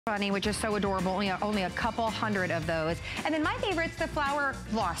Bunny, which is so adorable, only a couple hundred of those. And then my favorite's the Flower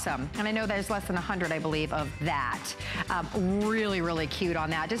Blossom. And I know there's less than 100, I believe, of that. Really, really cute on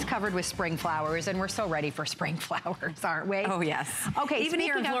that. Just covered with spring flowers. And we're so ready for spring flowers, aren't we? Oh, yes. Okay, even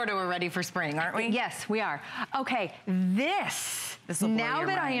here in Florida, we're ready for spring, aren't we? Yes, we are. Okay, this will blow your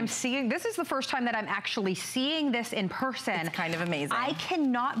mind. I am seeing, this is the first time that I'm actually seeing this in person. It's kind of amazing. I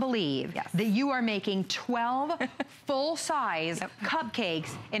cannot believe that you are making 12 full-size cupcakes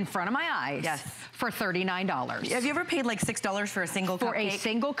in front of my eyes for $39. Have you ever paid like $6 for a single cupcake? For a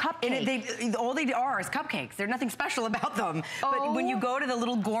single cupcake. And all they are is cupcakes. There's nothing special about them. But when you go to the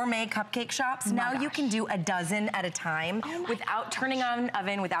little gourmet cupcake shops, now you can do a dozen at a time without turning on an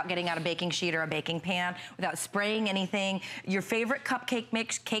oven, without getting out a baking sheet or a baking pan, without spraying anything. Your favorite cupcake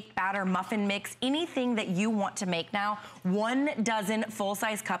mix, cake batter, muffin mix, anything that you want to make now, 1 dozen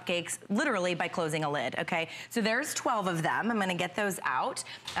full-size cupcakes, literally by closing a lid, okay? So there's 12 of them. I'm gonna get those out.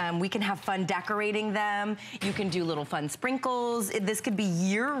 We can have fun decorating them. You can do little fun sprinkles. This could be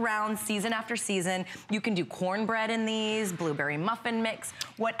year-round, season after season. You can do cornbread in these, blueberry muffin mix,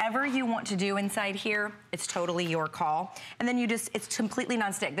 whatever you want to do inside here, it's totally your call. And then it's completely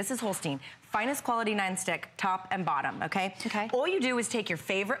nonstick. This is Holstein. Finest quality nonstick, top and bottom, okay? All you do is take your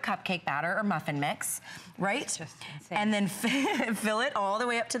favorite cupcake batter or muffin mix, right? And then fill it all the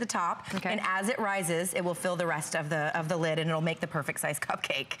way up to the top. And as it rises, it will fill the rest of the lid and it'll make the perfect size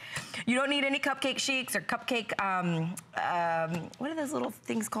cupcake. You don't need any cupcake sheets or cupcake, what are those little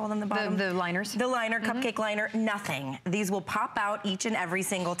things called on the bottom? The liners. The liner, cupcake liner, nothing. These will pop out each and every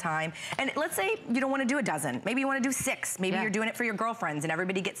single time. And let's say you don't want to do a dozen. Maybe you want to do 6. Maybe you're doing it for your girlfriends and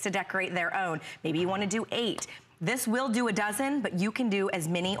everybody gets to decorate their own. Maybe you want to do 8. This will do a dozen, but you can do as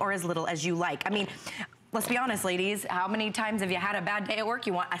many or as little as you like. I mean, let's be honest, ladies, how many times have you had a bad day at work?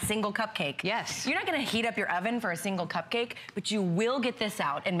 You want a single cupcake. Yes. You're not gonna heat up your oven for a single cupcake, but you will get this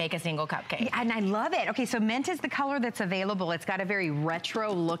out and make a single cupcake. Yeah, and I love it. Okay, so mint is the color that's available. It's got a very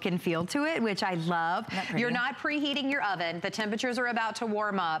retro look and feel to it, which I love. You're not preheating your oven. The temperatures are about to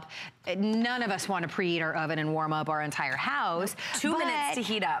warm up. None of us want to preheat our oven and warm up our entire house. 2 minutes to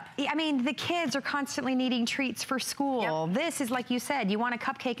heat up. I mean, the kids are constantly needing treats for school. This is, like you said, you want a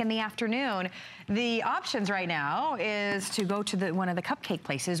cupcake in the afternoon. The options right now is to go to one of the cupcake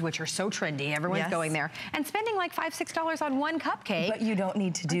places, which are so trendy. Everyone's going there and spending like $5, $6 on one cupcake. But you don't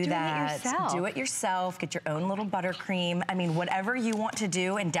need to do that. Do it yourself. Get your own little buttercream. I mean, whatever you want to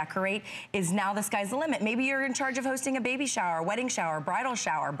do and decorate is now the sky's the limit. Maybe you're in charge of hosting a baby shower, wedding shower, bridal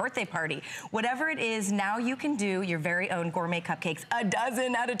shower, birthday party. Whatever it is, now you can do your very own gourmet cupcakes, a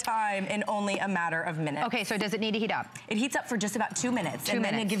dozen at a time in only a matter of minutes. Okay, so does it need to heat up? It heats up for just about 2 minutes. And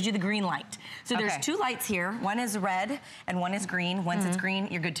then it gives you the green light. So there's 2 lights here. One is red and one is green. Once it's green,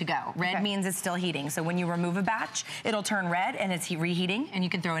 you're good to go. Red means it's still heating. So when you remove a batch, it'll turn red and it's reheating and you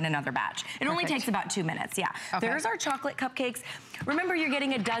can throw in another batch. It only takes about 2 minutes, There's our chocolate cupcakes. Remember, you're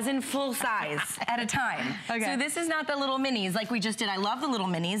getting a dozen full size at a time. So this is not the little minis like we just did. I love the little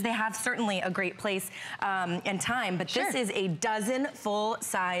minis. They have certainly a great place and time, but this is a dozen full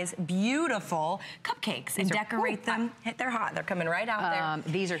size, beautiful cupcakes and decorate them. They're hot. They're coming right out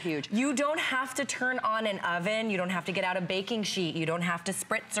there. These are huge. You don't have to turn on an oven. You don't have to get out a baking sheet. You don't have to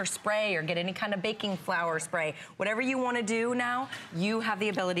spritz or spray or get any kind of baking flour spray. Whatever you want to do now, you have the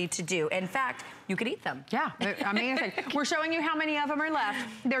ability to do. In fact, you could eat them. Yeah, amazing. We're showing you how many of them are left.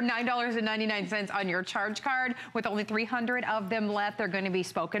 They're $9.99 on your charge card. With only 300 of them left, they're going to be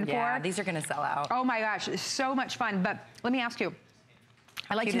spoken for. Yeah, these are going to sell out. Oh my gosh, it's so much fun. But let me ask you,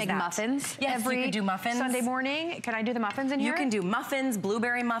 I like to make muffins every you can do muffins. Sunday morning. Can I do the muffins in here? You can do muffins,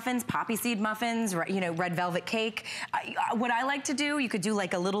 blueberry muffins, poppy seed muffins, you know, red velvet cake. What I like to do, you could do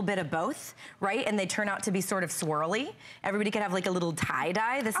like a little bit of both, right? And they turn out to be sort of swirly. Everybody could have like a little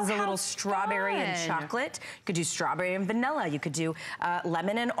tie-dye. This is a little strawberry and chocolate. You could do strawberry and vanilla. You could do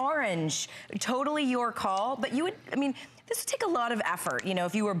lemon and orange. Totally your call. But you would, I mean, this would take a lot of effort. You know,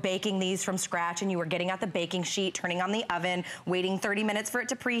 if you were baking these from scratch and you were getting out the baking sheet, turning on the oven, waiting 30 minutes for it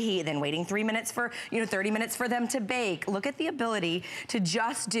to preheat, then waiting 3 minutes for, 30 minutes for them to bake. Look at the ability to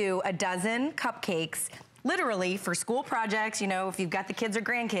just do a dozen cupcakes, literally for school projects, if you've got the kids or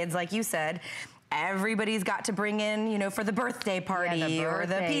grandkids, like you said. Everybody's got to bring in, for the birthday party or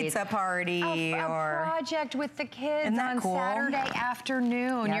the pizza party a project with the kids on Saturday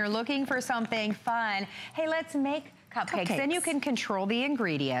afternoon. You're looking for something fun. Hey, let's make cupcakes. Then you can control the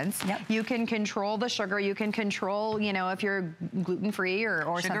ingredients. You can control the sugar. You can control, if you're gluten-free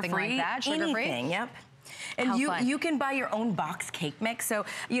or something like that. Sugar-free. And you can buy your own box cake mix. So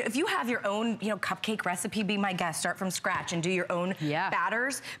if you have your own, cupcake recipe, be my guest, start from scratch and do your own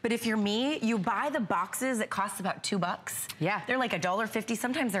batters. But if you're me, you buy the boxes that cost about $2. Yeah. They're like $1.50.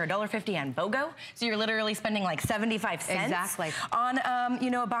 Sometimes they're $1.50 on BOGO. So you're literally spending like 75 cents on,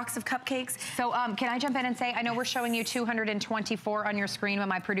 a box of cupcakes. So can I jump in and say, I know we're showing you 224 on your screen, but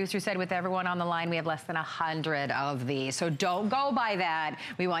my producer said with everyone on the line, we have less than 100 of these. So don't go by that.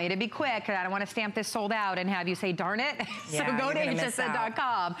 We want you to be quick, and I don't want to stamp this sold out and have you say, darn it. So go to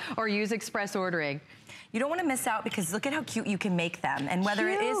hsn.com or use express ordering. You don't want to miss out because look at how cute you can make them. And whether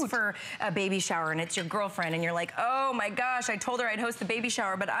it is for a baby shower and it's your girlfriend and you're like, oh my gosh, I told her I'd host the baby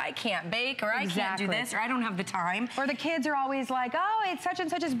shower, but I can't bake, or I can't do this, or I don't have the time. Or the kids are always like, oh, it's such and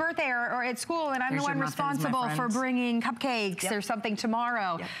such's birthday or at school and I'm the one responsible for bringing cupcakes or something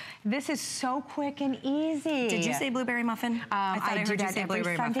tomorrow. This is so quick and easy. Did you say blueberry muffin? I thought I heard you say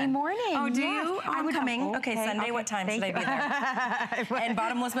blueberry muffin. Sunday morning. Oh, do you? Oh, I'm coming. Okay, Sunday, what time should I be there? And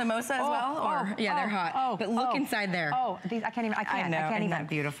bottomless mimosa as well? Or yeah, they're hot. But look inside there. Oh, these, I can't even. I know, isn't that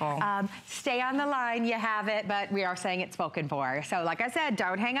beautiful? Stay on the line, you have it, but we are saying it's spoken for. So like I said,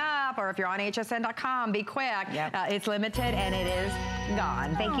 don't hang up, or if you're on hsn.com, be quick. It's limited and it is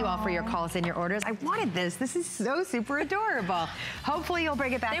gone. Thank you all for your calls and your orders. I wanted this. This is so super adorable. Hopefully you'll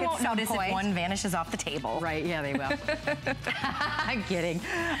bring it back at some point. They won't notice if one vanishes off the table. Right, yeah, they will. I'm kidding.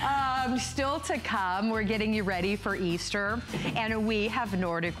 Still to come, we're getting you ready for Easter, and we have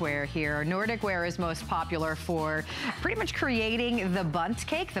Nordic ware here. Nordic ware is most popular for pretty much creating the bundt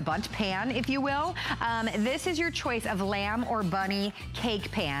cake, the bundt pan, if you will. This is your choice of lamb or bunny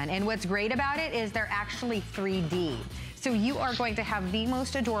cake pan, and what's great about it is they're actually 3D. So you are going to have the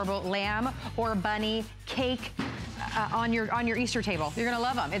most adorable lamb or bunny cake on your Easter table. You're gonna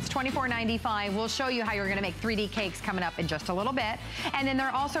love them. It's $24.95. We'll show you how you're gonna make 3D cakes coming up in just a little bit. And then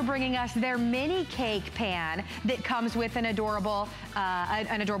they're also bringing us their mini cake pan that comes with an adorable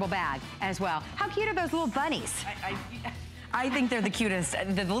bag as well. How cute are those little bunnies? I think they're the cutest.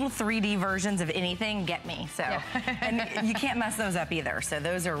 The little 3D versions of anything get me. So, and you can't mess those up either. So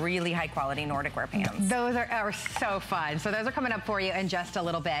those are really high quality Nordic ware pans. Those are so fun. So those are coming up for you in just a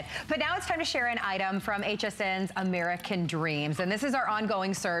little bit. But now it's time to share an item from HSN's American Dreams. And this is our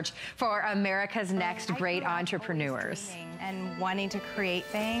ongoing search for America's next great entrepreneurs. And wanting to create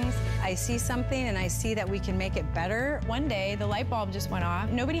things. I see something and I see that we can make it better. One day the light bulb just went off.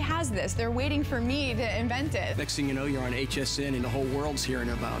 Nobody has this. They're waiting for me to invent it. Next thing you know, you're on HSN and the whole world's hearing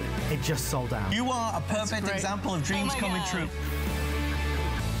about it. It just sold out. You are a perfect example of dreams coming true.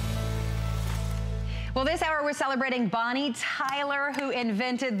 Well, this hour we're celebrating Bonnie Tyler, who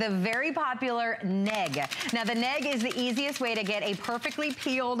invented the very popular Negg. Now, the Negg is the easiest way to get a perfectly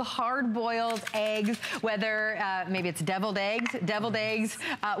peeled, hard-boiled eggs, whether maybe it's deviled eggs. Deviled eggs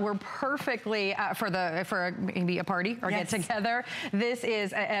were perfectly for maybe a party or get together. This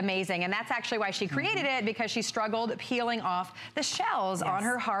is amazing, and that's actually why she created it, because she struggled peeling off the shells on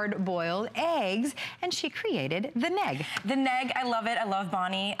her hard-boiled eggs, and she created the Negg. The Negg, I love it. I love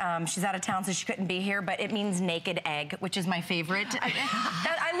Bonnie. She's out of town, so she couldn't be here, but it means naked egg, which is my favorite.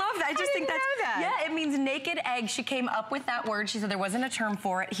 I love that. I just think that's, yeah, it means naked egg. She came up with that word. She said there wasn't a term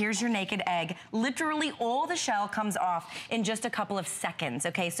for it. Here's your naked egg. Literally all the shell comes off in just a couple of seconds,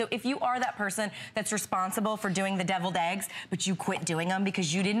 okay? So if you are that person that's responsible for doing the deviled eggs, but you quit doing them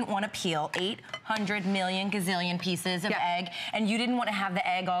because you didn't want to peel 800 million gazillion pieces of egg, and you didn't want to have the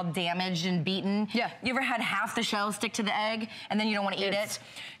egg all damaged and beaten. You ever had half the shell stick to the egg and then you don't want to eat it?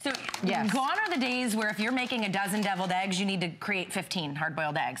 So gone are the days where if you're making a dozen deviled eggs, you need to create 15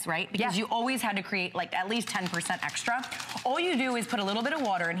 hard-boiled eggs, right? Because you always had to create like at least 10% extra. All you do is put a little bit of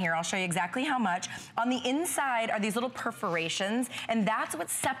water in here. I'll show you exactly how much. On the inside are these little perforations, and that's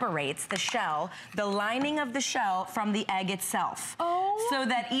what separates the shell, the lining of the shell, from the egg itself. So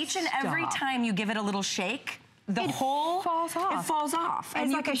that each and every time you give it a little shake, the whole falls off. It falls off, and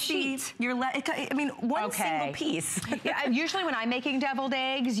it's you like can a sheet. see I mean, one single piece. Usually when I'm making deviled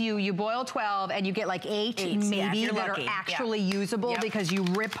eggs, you boil 12 and you get like 8 maybe that are actually usable because you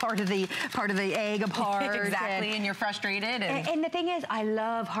rip part of the egg apart. And you're frustrated. And the thing is, I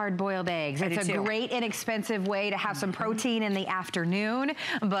love hard-boiled eggs. It's a great, inexpensive way to have some protein in the afternoon.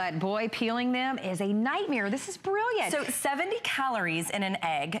 But boy, peeling them is a nightmare. This is brilliant. So 70 calories in an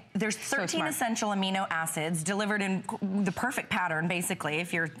egg. There's 13 essential amino acids, delivered in the perfect pattern, basically,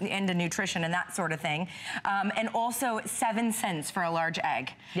 if you're into nutrition and that sort of thing. And also 7 cents for a large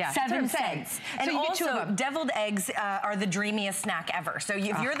egg. Yeah, 7 cents. And so you also, get 2 of them. deviled eggs are the dreamiest snack ever. So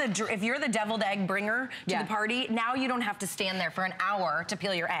if you're the deviled egg bringer to the party, now you don't have to stand there for an hour to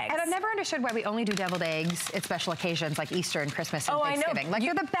peel your eggs. And I've never understood why we only do deviled eggs at special occasions like Easter and Christmas and Thanksgiving. Like,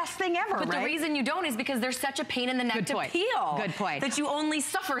 they're the best thing ever, but the reason you don't is because they're such a pain in the neck to peel. Good point. That you only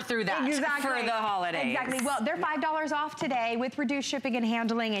suffer through that for the holidays. Exactly. Well, they're $5 off today with reduced shipping and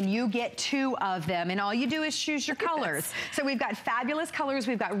handling, and you get 2 of them. And all you do is choose your colors. So we've got fabulous colors.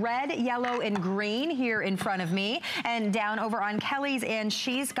 We've got red, yellow, and green here in front of me. And down over on Kelly's end,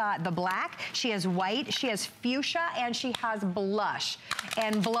 she's got the black, she has white, she has fuchsia, and she has blush.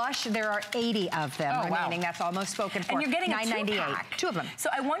 And blush, there are 80 of them remaining. Wow. That's almost spoken for. And you're getting $9.98. 2 of them. So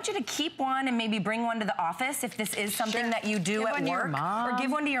I want you to keep one and maybe bring one to the office if this is something that you do at work. Or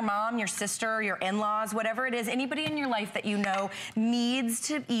give one to your mom, your sister, your in-laws, whatever it is. Anybody in your life that you know needs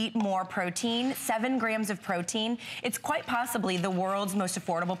to eat more protein. 7 grams of protein. It's quite possibly the world's most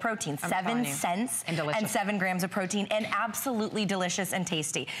affordable protein. 7 cents and 7 grams of protein, and absolutely delicious and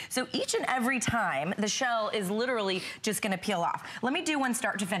tasty. So each and every time, the shell is literally just gonna peel off. Let me do one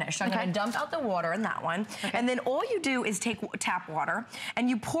start to finish. So I'm gonna dump out the water in that one. And then all you do is take tap water and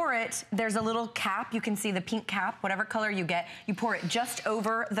you pour it. There's a little cap. You can see the pink cap, whatever color you get. You pour it just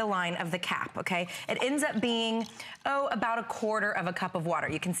over the line of the cap, okay? It ends up being, about 1/4 cup of water.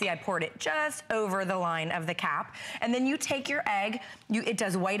 You can see I poured it just over the line of the cap. And then you take your egg. It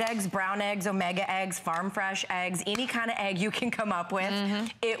does white eggs, brown eggs, omega eggs, farm fresh eggs, any kind of egg you can come up with.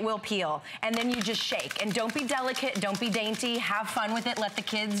 It will peel. And then you just shake. And don't be delicate, don't be dainty, have fun with it, let the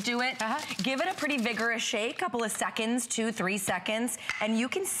kids do it. Give it a pretty vigorous shake, couple of seconds, 2-3 seconds, and you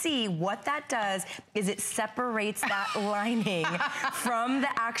can see what that does is it separates that lining from the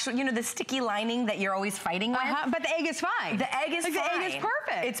actual, the sticky lining that you're always fighting with. But the egg is fine. The egg is fine. The egg is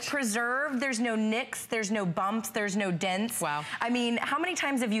perfect. It's preserved, there's no nicks, there's no bumps, there's no dents. Wow. I mean, how many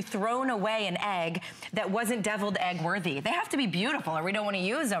times have you thrown away an egg that wasn't deviled egg worthy? They have to be beautiful or we don't want to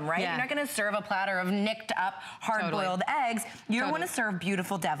use them, right? You're not gonna serve a platter of nicked up, hard-boiled eggs. You want to serve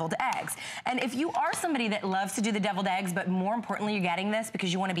beautiful deviled eggs. And if you are somebody that loves to do the deviled eggs, but more importantly, you're getting this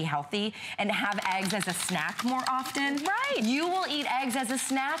because you want to be healthy and have eggs as a snack more often. Right. You will eat eggs as a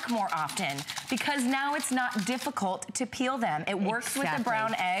snack more often because now it's not difficult to peel them. It works with the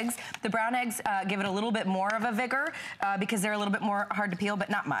brown eggs. The brown eggs give it a little bit more of a vigor because they're a little bit more hard to peel, but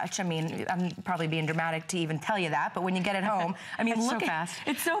not much. I mean, I'm probably being dramatic to even tell you that, but when you get it home, I mean, look at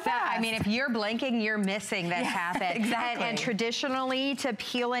it's so fast. I mean, if you're blinking, you're missing this happen. Exactly. And traditionally, to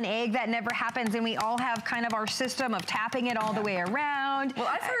peel an egg, that never happens, and we all have kind of our system of tapping it all the way around. Well,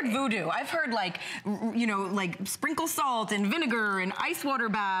 I've heard voodoo. I've heard like sprinkle salt and vinegar and ice water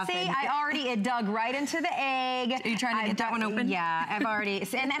bath. See, it dug right into the egg. Are you trying to get that one open? Yeah, I've already,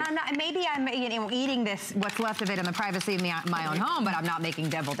 and I'm not, maybe I'm eating this, what's left of it in the privacy of my own home, but I'm not making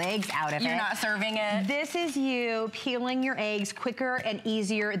deviled eggs out of it. You're not serving it. This is you peeling your eggs quicker and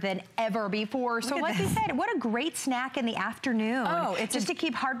easier than ever before. So like we said, what a great snack in the afternoon. Oh, it's just to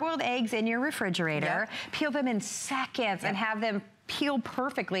keep hard-boiled eggs in your refrigerator, peel them in seconds and have them peel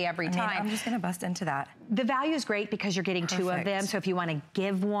perfectly every time. I'm just gonna bust into that. The value is great because you're getting 2 of them. So if you want to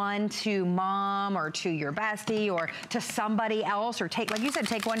give one to mom or to your bestie or to somebody else, or like you said,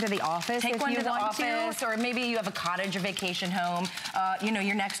 take one to the office. Take one to the office, or maybe you have a cottage or vacation home.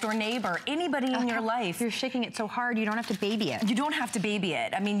 Your next door neighbor, anybody in your life. You're shaking it so hard, you don't have to baby it. You don't have to baby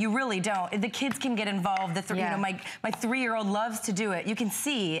it. I mean, you really don't. The kids can get involved. My 3-year-old loves to do it. You can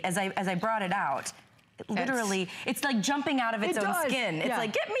see as I brought it out. Literally, it's like jumping out of its own skin. It's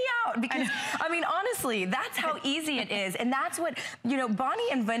like, get me out, because I mean, honestly, that's how easy it is. And that's what,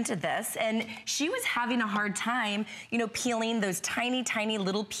 Bonnie invented this, and she was having a hard time, peeling those tiny, tiny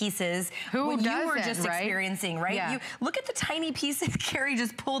little pieces. Who doesn't, you were just experiencing, right? Yeah. You look at the tiny pieces Carrie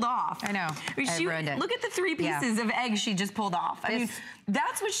just pulled off. I know. Look at the 3 pieces of eggs she just pulled off. I mean,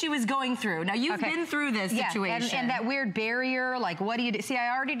 that's what she was going through. Now, you've been through this situation. And that weird barrier, like, what do you do? See,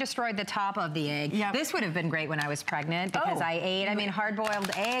 I already destroyed the top of the egg. This would have been great when I was pregnant because I ate. I mean,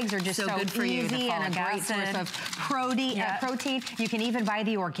 hard-boiled eggs are just so good for you, easy and a great source of protein. You can even buy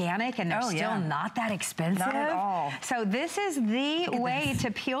the organic, and they're still not that expensive. Not at all. So this is the way to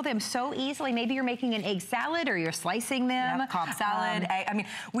peel them so easily. Maybe you're making an egg salad or you're slicing them. Cobb salad. I mean,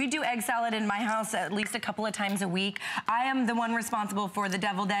 we do egg salad in my house at least a couple of times a week. I am the one responsible for the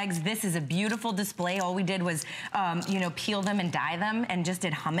deviled eggs. This is a beautiful display. All we did was, peel them and dye them and just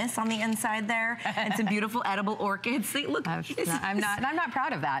did hummus on the inside there. And some beautiful edible orchids. See, look, I'm not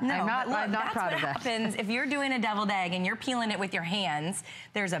proud of that. No, I'm not proud of that. That's what happens if you're doing a deviled egg and you're peeling it with your hands.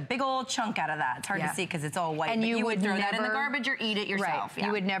 There's a big old chunk out of that. It's hard to see because it's all white. And you would throw never, that in the garbage or eat it yourself. Right.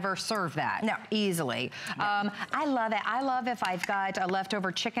 You would never serve that easily. No. I love it. I love if I've got a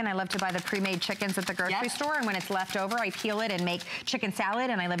leftover chicken. I love to buy the pre-made chickens at the grocery store, and when it's left over, I peel it and make chicken salad,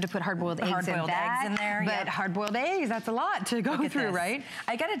 and I love to put hard-boiled eggs in there. But hard-boiled eggs, that's a lot to go through, right?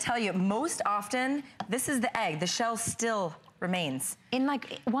 I gotta tell you, most often, this is the egg. The shell still remains. In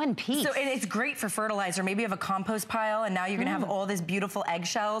like one piece. So it's great for fertilizer. Maybe you have a compost pile and now you're gonna have all this beautiful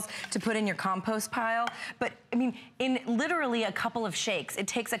eggshells to put in your compost pile. But I mean, in literally a couple of shakes, it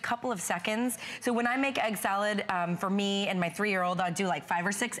takes a couple of seconds. So when I make egg salad for me and my 3-year-old, I'll do like 5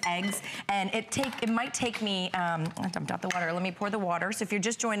 or 6 eggs, and it might take me, I dumped out the water. Let me pour the water. So if you're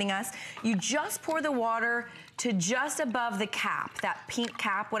just joining us, you just pour the water to just above the cap, that pink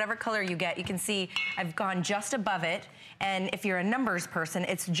cap, whatever color you get. You can see I've gone just above it. And if you're a numbers person,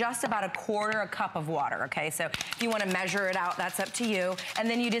 it's just about 1/4 cup of water, okay? So if you wanna measure it out, that's up to you. And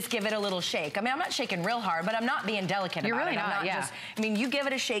then you just give it a little shake. I mean, I'm not shaking real hard, but I'm not being delicate about it. You're really not, I mean, you give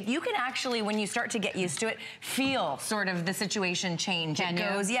it a shake. You can actually, when you start to get used to it, feel sort of the situation change. You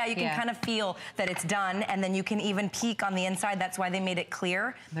can kind of feel that it's done, and then you can even peek on the inside. That's why they made it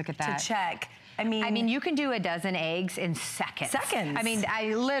clear. Look at that. To check. I mean, you can do a dozen eggs in seconds. I mean,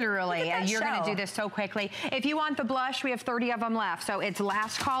 I literally, and you're gonna do this so quickly. If you want the blush, we have 30 of them left. So it's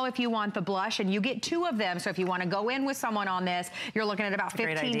last call if you want the blush, and you get 2 of them. So if you wanna go in with someone on this, you're looking at about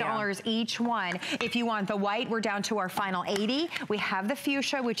 $15 each one. If you want the white, we're down to our final 80. We have the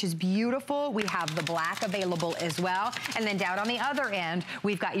fuchsia, which is beautiful. We have the black available as well. And then down on the other end,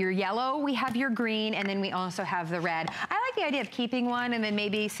 we've got your yellow, we have your green, and then we also have the red. I like the idea of keeping one and then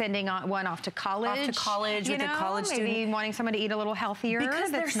maybe sending one off to college. With a college student. Maybe wanting someone to eat a little healthier.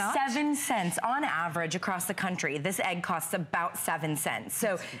 Because they're 7 cents on average across the country. This egg costs about 7 cents.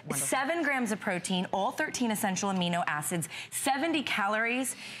 So 7 grams of protein, all 13 essential amino acids, 70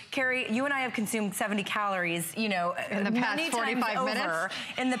 calories. Carrie, you and I have consumed 70 calories, you know, in the past 45 minutes.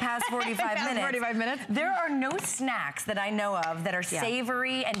 In the past 45 minutes. There are no snacks that I know of that are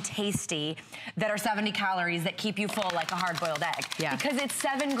savory and tasty that are 70 calories that keep you full like a hard-boiled egg. Because it's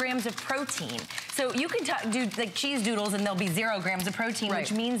 7 grams of protein. So you can do like cheese doodles and there'll be 0 grams of protein,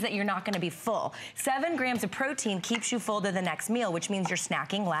 which means that you're not gonna be full. 7 grams of protein keeps you full to the next meal, which means you're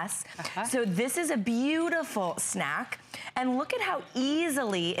snacking less. So this is a beautiful snack. And look at how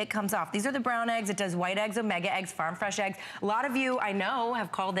easily it comes off. These are the brown eggs. It does white eggs, omega eggs, farm fresh eggs. A lot of you, I know,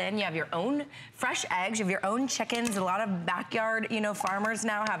 have called in. You have your own fresh eggs. You have your own chickens. A lot of backyard, you know, farmers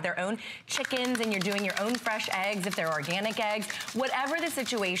now have their own chickens, and you're doing your own fresh eggs if they're organic eggs. Whatever the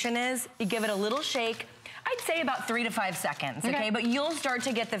situation is, you give it a little shake. I'd say about 3 to 5 seconds, okay? But you'll start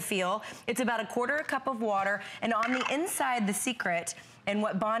to get the feel. It's about 1/4 cup of water, and on the inside, the secret, and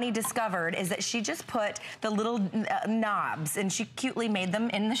what Bonnie discovered is that she just put the little knobs, and she cutely made them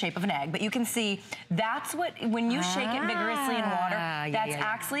in the shape of an egg. But you can see that's what, when you shake it vigorously in water, that's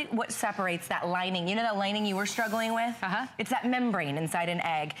actually what separates that lining. You know that lining you were struggling with? It's that membrane inside an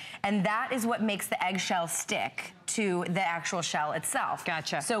egg. And that is what makes the eggshell stick to the actual shell itself.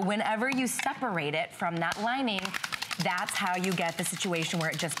 So whenever you separate it from that lining, that's how you get the situation where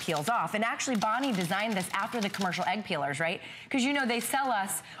it just peels off. And actually, Bonnie designed this after the commercial egg peelers, right? Because you know, they sell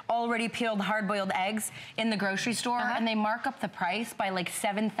us already peeled hard-boiled eggs in the grocery store, and they mark up the price by like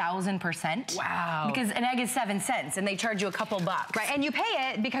 7,000%. Wow. Because an egg is 7 cents, and they charge you a couple bucks. Right, and you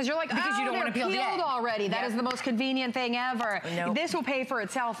pay it because you're like, because you don't want to peel the egg already. That is the most convenient thing ever. This will pay for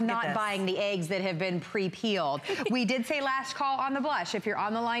itself, not buying the eggs that have been pre-peeled. We did say last call on the blush. If you're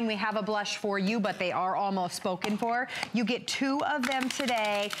on the line, we have a blush for you, but they are almost spoken for. You get 2 of them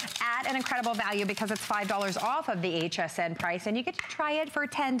today at an incredible value because it's $5 off of the HSN price, and you get to try it for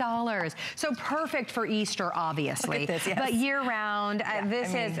 $10. So perfect for Easter, obviously. Look at this, but year-round,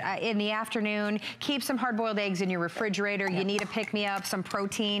 this is in the afternoon. Keep some hard-boiled eggs in your refrigerator. You need to pick me up some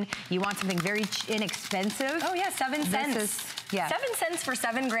protein. You want something very inexpensive. Oh yeah, 7 cents. 7 cents for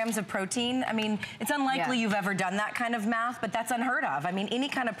 7 grams of protein. I mean, it's unlikely you've ever done that kind of math, but that's unheard of. I mean, any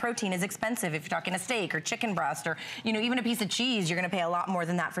kind of protein is expensive. If you're talking a steak or chicken breast or, you know, even a piece of cheese, you're gonna pay a lot more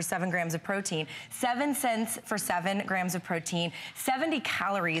than that for 7 grams of protein. 7 cents for 7 grams of protein, 70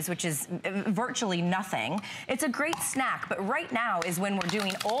 calories, which is virtually nothing. It's a great snack, but right now is when we're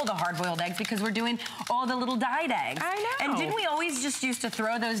doing all the hard-boiled eggs because we're doing all the little dyed eggs. I know. And didn't we always just used to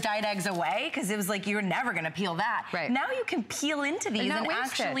throw those dyed eggs away? Because it was like, you're never gonna peel that. Now you can peel into these and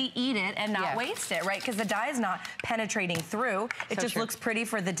actually eat it and not waste it, right? Because the dye is not penetrating through. It just looks pretty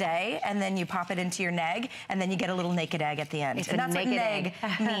for the day, and then you pop it into your neg, and then you get a little little naked egg at the end. It's and that's what naked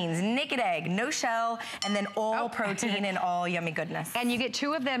neg means. Naked egg, no shell, and then all protein and all yummy goodness. And you get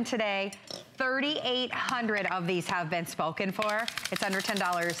 2 of them today. 3,800 of these have been spoken for. It's under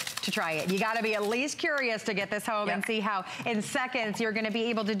 $10 to try it. You gotta be at least curious to get this home and see how in seconds you're gonna be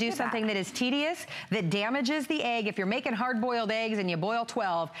able to do something that is tedious, that damages the egg. If you're making hard-boiled eggs and you boil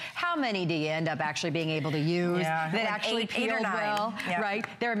 12, how many do you end up actually being able to use that like actually peeled well, right?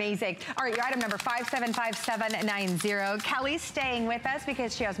 They're amazing. All right, your item number 575790. Kelly's staying with us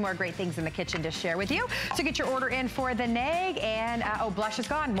because she has more great things in the kitchen to share with you. So get your order in for the neg, and oh, blush is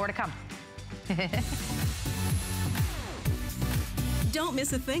gone. More to come. Don't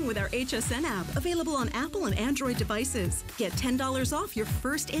miss a thing with our HSN app, available on Apple and Android devices. Get $10 off your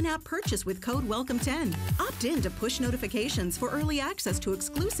first in-app purchase with code WELCOME10. Opt in to push notifications for early access to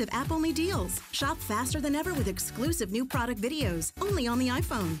exclusive app-only deals. Shop faster than ever with exclusive new product videos, only on the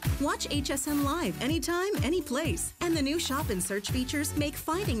iPhone. Watch HSN Live anytime, any place. And the new shop and search features make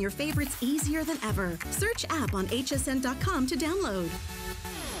finding your favorites easier than ever. Search app on hsn.com to download.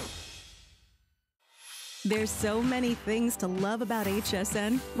 There's so many things to love about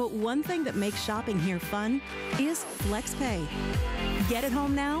HSN, but one thing that makes shopping here fun is FlexPay. Get it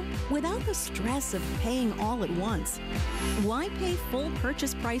home now without the stress of paying all at once. Why pay full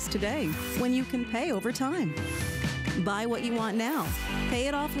purchase price today when you can pay over time? Buy what you want now, pay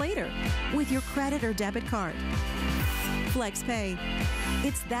it off later with your credit or debit card. FlexPay.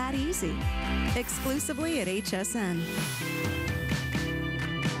 It's that easy. Exclusively at HSN.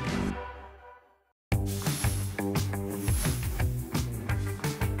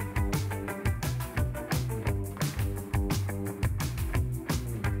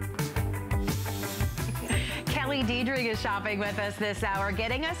 Diedrich is shopping with us this hour,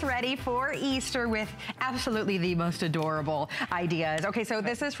 getting us ready for Easter with absolutely the most adorable ideas. Okay, so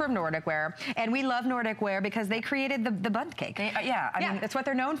this is from Nordic Wear, and we love Nordic Wear because they created the bundt cake. I mean, that's what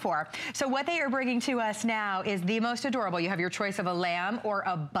they're known for. So what they are bringing to us now is the most adorable. You have your choice of a lamb or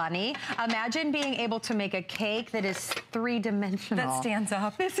a bunny. Imagine being able to make a cake that is 3-dimensional. That stands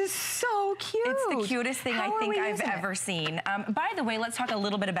up. This is so cute. It's the cutest thing I think I've ever seen. By the way, let's talk a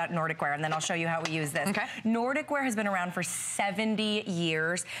little bit about Nordic Wear, and then I'll show you how we use this. Okay. Nordic Wear has been around for 70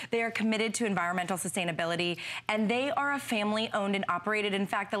 years. They are committed to environmental sustainability, and they are a family owned and operated. In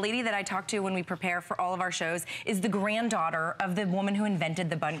fact, the lady that I talk to when we prepare for all of our shows is the granddaughter of the woman who invented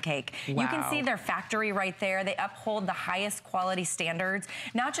the bundt cake. Wow. You can see their factory right there. They uphold the highest quality standards,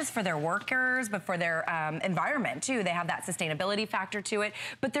 not just for their workers, but for their environment too. They have that sustainability factor to it,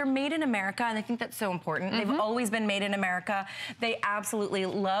 but they're made in America, and I think that's so important. They've always been made in America. They absolutely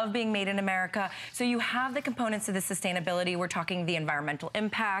love being made in America. So you have the components of the sustainability. We're talking the environmental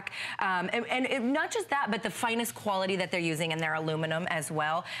impact, and not just that, but the finest quality that they're using in their aluminum as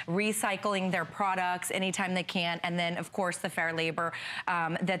well, recycling their products anytime they can, and then of course the fair labor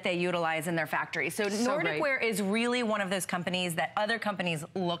that they utilize in their factories. So Nordic Wear is really one of those companies that other companies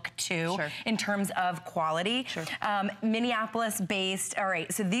look to in terms of quality. Minneapolis based. All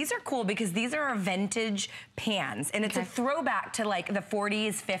right, so these are cool because these are vintage pans, and it's a throwback to like the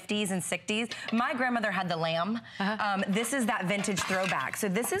 40s, 50s, and 60s. My grandmother had the lamb. This is that vintage throwback. So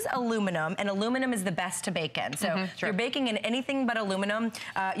this is aluminum, and aluminum is the best to bake in. So if you're baking in anything but aluminum,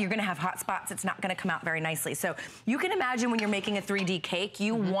 you're gonna have hot spots. It's not gonna come out very nicely. So you can imagine when you're making a 3D cake,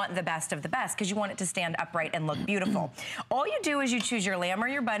 you want the best of the best because you want it to stand upright and look beautiful. All you do is you choose your lamb or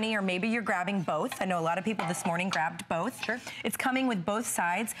your bunny, or maybe you're grabbing both. I know a lot of people this morning grabbed both. It's coming with both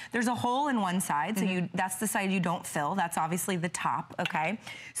sides. There's a hole in one side, so that's the side you don't fill. That's obviously the top, okay?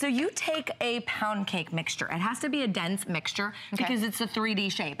 So you take a pound cake mixture. It has to be a dense mixture because it's a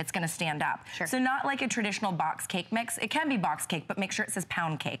 3D shape. It's gonna stand up. So not like a traditional box cake mix. It can be box cake, but make sure it says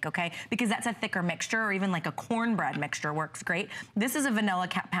pound cake, okay? Because that's a thicker mixture, or even like a cornbread mixture works great. This is a vanilla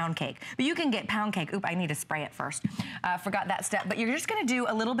pound cake, but you can get pound cake. Oop, I need to spray it first. Forgot that step, but you're just gonna do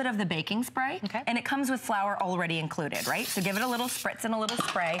a little bit of the baking spray, and it comes with flour already included, right? So give it a little spritz and a little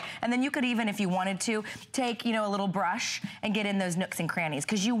spray, and then you could even, if you wanted to, take, you know, a little brush and get in those nooks and crannies,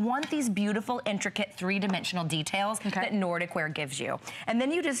 because you want these beautiful, intricate, 3-dimensional details that Nordic Wear gives you. And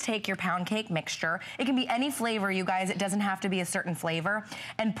then you just take your pound cake mixture. It can be any flavor, you guys. It doesn't have to be a certain flavor.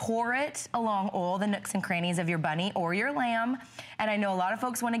 And pour it along all the nooks and crannies of your bunny or your lamb. And I know a lot of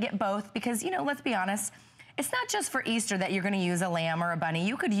folks want to get both because, you know, let's be honest, it's not just for Easter that you're gonna use a lamb or a bunny.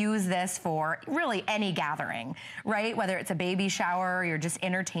 You could use this for really any gathering, right? Whether it's a baby shower or you're just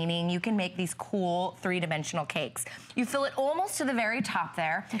entertaining, you can make these cool 3-dimensional cakes. You fill it almost to the very top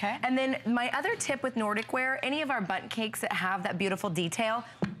there. And then my other tip with Nordic Wear, any of our bundt cakes that have that beautiful detail,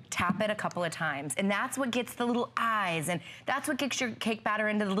 tap it a couple of times. And that's what gets the little eyes, and that's what gets your cake batter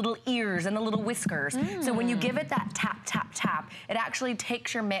into the little ears and the little whiskers. So when you give it that tap, tap, tap, it actually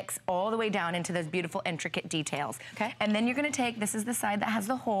takes your mix all the way down into those beautiful, intricate details. Okay. And then you're gonna take, this is the side that has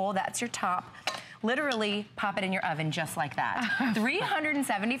the hole, that's your top. Literally pop it in your oven just like that.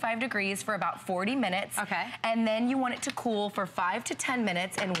 375 degrees for about 40 minutes. Okay. And then you want it to cool for 5 to 10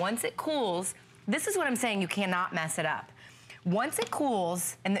 minutes. And once it cools, this is what I'm saying, you cannot mess it up. Once it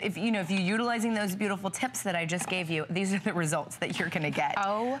cools, and if you're utilizing those beautiful tips that I just gave you, these are the results that you're gonna get.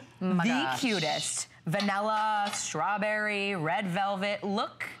 Oh my gosh. The cutest. Vanilla, strawberry, red velvet.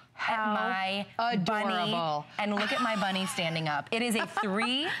 Look at my bunny. And look at my bunny standing up. It is a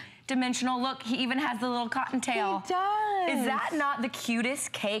three-dimensional look. He even has the little cottontail. He does. Is that not the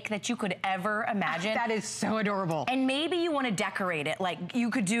cutest cake that you could ever imagine? That is so adorable. And maybe you want to decorate it. Like you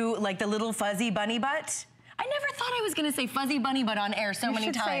could do like the little fuzzy bunny butt. I never thought I was going to say fuzzy bunny butt on air so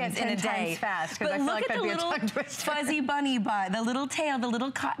many times in a day. Fast, but look at the little fuzzy bunny butt, the little tail, the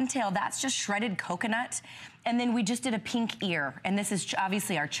little cottontail. That's just shredded coconut. And then we just did a pink ear, and this is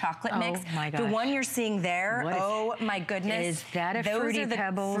obviously our chocolate mix. Oh my gosh. The one you're seeing there, oh my goodness. Is that a Fruity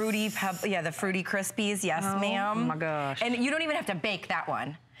Pebbles? Yeah, the Fruity Crispies, yes ma'am. Oh my gosh. And you don't even have to bake that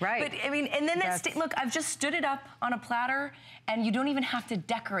one. Right. But I mean, and then look, I've just stood it up on a platter, and you don't even have to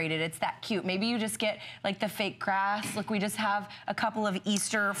decorate it. It's that cute. Maybe you just get like the fake grass. Look, we just have a couple of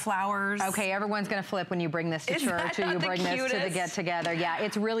Easter flowers. Okay, everyone's gonna flip when you bring this to church or you bring this to the get together. Yeah,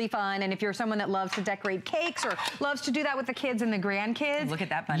 it's really fun. And if you're someone that loves to decorate cakes or loves to do that with the kids and the grandkids, look at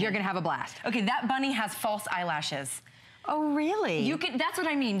that bunny. You're gonna have a blast. Okay, that bunny has false eyelashes. Oh, really? You can, that's what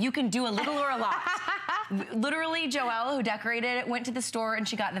I mean. You can do a little or a lot. Literally, Joella, who decorated it, went to the store and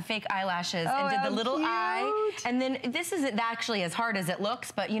she got the fake eyelashes and did the little eye. And then this isn't actually as hard as it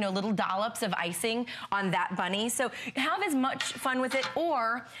looks, but little dollops of icing on that bunny. So have as much fun with it,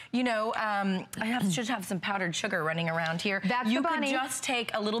 or, I should have some powdered sugar running around here. That's the bunny. You could just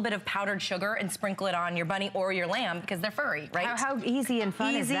take a little bit of powdered sugar and sprinkle it on your bunny or your lamb because they're furry, right? How easy and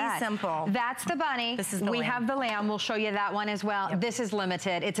fun is that? Easy, simple. That's the bunny. This is the lamb. We have the lamb. We'll show you that one as well. Yep. This is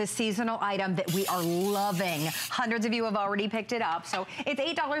limited. It's a seasonal item that we are loving. Hundreds of you have already picked it up. So it's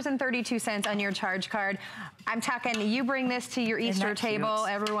 $8.32 on your charge card. I'm talking, you bring this to your Easter table,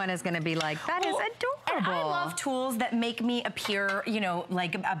 everyone is gonna be like, that is adorable. And I love tools that make me appear,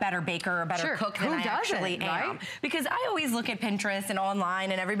 like a better baker or a better cook than I actually am. Right? Because I always look at Pinterest and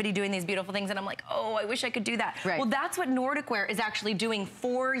online and everybody doing these beautiful things and I'm like, oh, I wish I could do that. Right. Well, that's what Nordic Ware is actually doing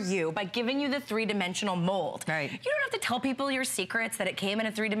for you by giving you the three-dimensional mold. Right. You don't have to tell people your secrets, that it came in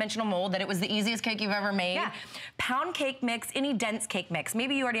a three-dimensional mold, that it was the easiest cake you've ever made. Yeah. Pound cake mix, any dense cake mix.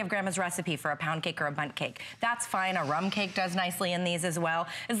 Maybe you already have Grandma's recipe for a pound cake or a bundt cake. That's fine. A rum cake does nicely in these as well.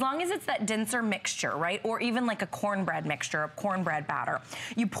 As long as it's that denser mixture, right? Or even like a cornbread mixture, a cornbread batter.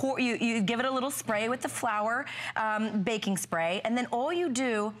 You pour, you give it a little spray with the flour, baking spray, and then all you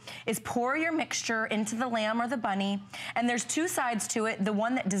do is pour your mixture into the lamb or the bunny. And there's two sides to it. The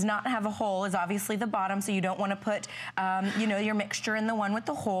one that does not have a hole is obviously the bottom, so you don't want to put, your mixture in the one with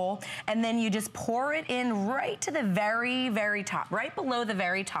the hole. And then you just pour it in right to the very, very top, right below the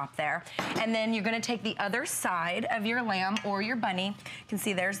very top there. And then you're going to take the other side of your lamb or your bunny. You can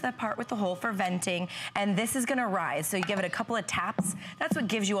see there's the part with the hole for venting, and this is going to rise. So you give it a couple of taps. That's what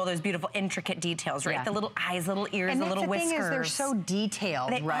gives you all those beautiful, intricate details, right? Yeah. The little eyes, little ears, the little whiskers. And the thing is, they're so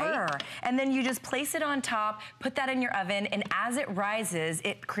detailed, right? They are. And then you just place it on top, put that in your oven, and as it rises,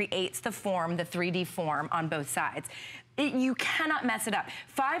 it creates the form, the 3D form on both sides. You cannot mess it up.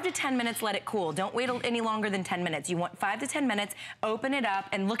 5 to 10 minutes, let it cool. Don't wait any longer than 10 minutes. You want 5 to 10 minutes, open it up,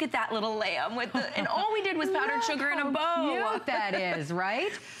 and look at that little lamb with the, and all we did was powdered sugar and a bow. How cute that is,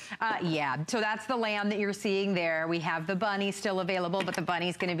 right? Yeah, so that's the lamb that you're seeing there. We have the bunny still available, but the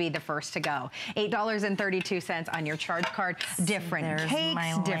bunny's gonna be the first to go. $8.32 on your charge card. Different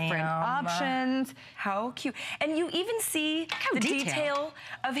cakes, different options. How cute. And you even see the detail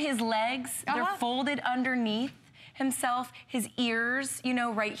of his legs. They're folded underneath himself, his ears,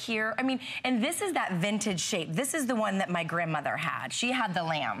 right here. I mean, and this is that vintage shape. This is the one that my grandmother had. She had the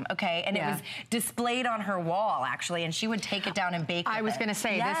lamb, okay? And it was displayed on her wall, actually, and she would take it down and bake it. I was gonna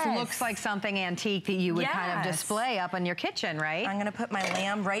say, this looks like something antique that you would kind of display up in your kitchen, right? I'm gonna put my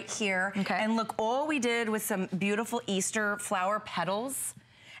lamb right here. Okay. And look, all we did was some beautiful Easter flower petals.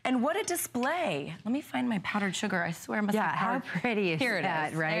 And what a display. Let me find my powdered sugar. I swear I must have powdered. How pretty is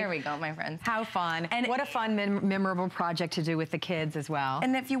that, right? There we go, my friends. How fun. And what a fun, memorable project to do with the kids as well.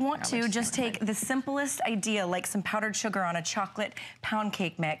 And if you want to, just take the simplest idea, like some powdered sugar on a chocolate pound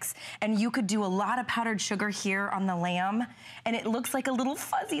cake mix, and you could do a lot of powdered sugar here on the lamb, and it looks like a little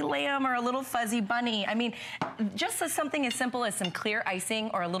fuzzy lamb or a little fuzzy bunny. I mean, just something as simple as some clear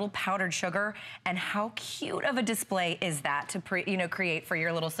icing or a little powdered sugar, and how cute of a display is that to create for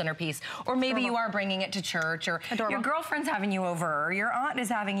your little centerpiece. Or maybe you are bringing it to church, or your girlfriend's having you over, or your aunt is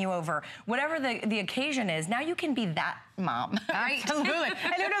having you over. Whatever the occasion is, now you can be that mom. Right? Absolutely.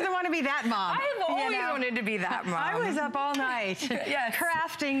 And who doesn't want to be that mom? I've always wanted to be that mom. I was up all night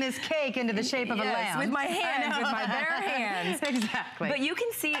crafting this cake into the shape of a lamb. With my hands, with my bare hands. Exactly. But you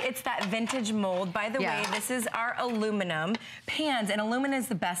can see it's that vintage mold. By the way, this is our aluminum pans, and aluminum is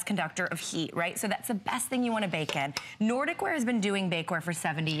the best conductor of heat, right? So that's the best thing you want to bake in. Nordic Ware has been doing bakeware for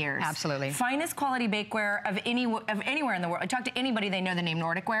 70 years. Absolutely. Finest quality bakeware of anywhere in the world. I talk to anybody, they know the name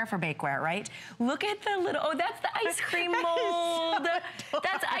Nordic Ware for bakeware, right? Look at the little, that's the ice cream mold.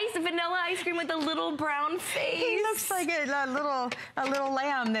 That's vanilla ice cream with a little brown face. He looks like a little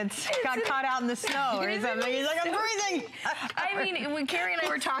lamb that's got caught out in the snow or something. He's like, I'm freezing. I mean, when Carrie and I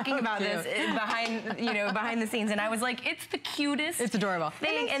were talking about this behind the scenes, and I was like, it's the cutest. It's adorable.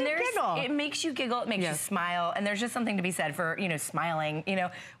 Thing. It makes you giggle. It makes you smile, and there's just something to be said for smiling.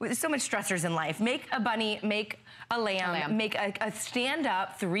 With so much stressors in life. Make a bunny. Make a lamb. Make a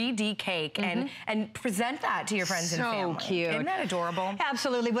stand-up 3D cake and present that to your friends and family. So cute. Isn't that adorable?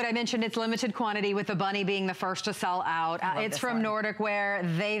 Absolutely. What I mentioned, it's limited quantity, with the bunny being the first to sell out. It's from Nordic Ware.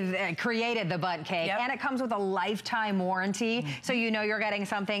 They've created the bundt cake, and it comes with a lifetime warranty. So you're getting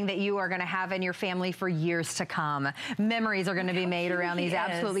something that you are going to have in your family for years to come. Memories are going to be made around these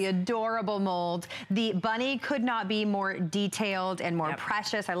absolutely adorable molds. The bunny could not be more detailed and more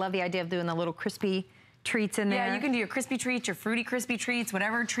precious. I love the idea of doing the little crispy treats in there. Yeah, you can do your crispy treats, your fruity crispy treats,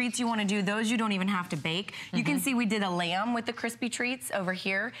 whatever treats you want to do. Those you don't even have to bake. You can see we did a lamb with the crispy treats over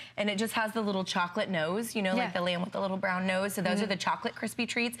here, and it just has the little chocolate nose, like the lamb with the little brown nose. So those are the chocolate crispy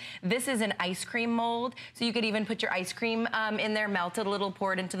treats. This is an ice cream mold, so you could even put your ice cream in there, melt it a little,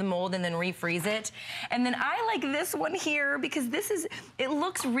 pour it into the mold, and then refreeze it. And then I like this one here because it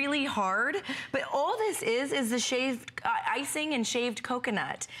looks really hard, but all this is the shaved icing and shaved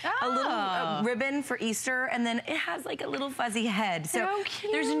coconut. A little ribbon for Easter, and then it has like a little fuzzy head. So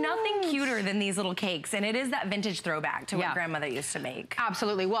there's nothing cuter than these little cakes, and it is that vintage throwback to what grandmother used to make.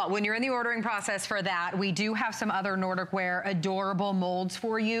 Absolutely. Well, when you're in the ordering process for that, we do have some other Nordic Ware adorable molds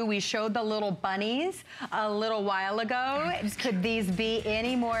for you. We showed the little bunnies a little while ago. Could these be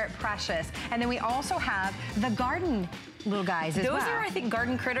any more precious? And then we also have the garden little guys as well. Those are, I think,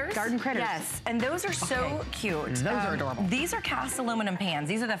 garden critters. Garden critters. Yes, and those are so cute. Those are adorable. These are cast aluminum pans.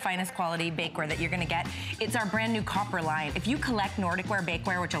 These are the finest quality bakeware that you're gonna get. It's our brand new copper line. If you collect Nordic Ware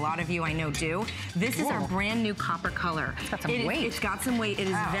bakeware, which a lot of you I know do, this is our brand new copper color. It's got some weight. It's got some weight. It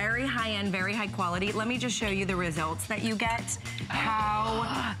is very high end, very high quality. Let me just show you the results that you get.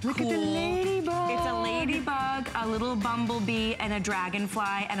 How Look at the ladybug. It's a ladybug, a little bumblebee, and a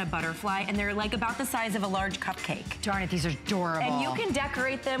dragonfly, and a butterfly, and they're like about the size of a large cupcake. Darn it. These are adorable. And you can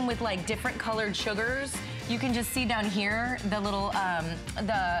decorate them with like different colored sugars. You can just see down here the little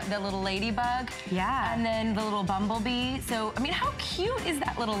ladybug. Yeah. And then the little bumblebee. So, I mean, how cute is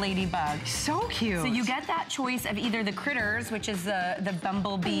that little ladybug? So cute. So you get that choice of either the critters, which is the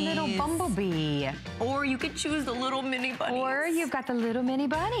bumblebee. Little bumblebee. Or you could choose the little mini bunnies. Or you've got the little mini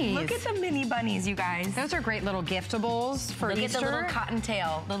bunnies. Look at the mini bunnies, you guys. Those are great little giftables for Easter. Look at the little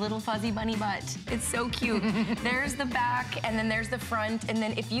cottontail, the little fuzzy bunny butt. It's so cute. There's the back, and then there's the front, and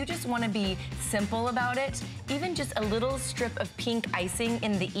then if you just want to be simple about it, even just a little strip of pink icing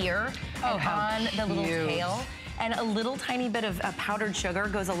in the ear and on the little tail, and a little tiny bit of powdered sugar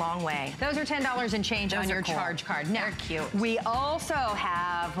goes a long way. Those are $10 and change on your charge card. Now, they're cute. We also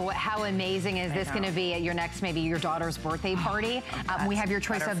have, how amazing is this going to be at your next, maybe your daughter's birthday party? We have your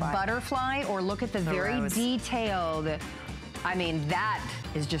choice of butterfly, or look at the very detailed, I mean, that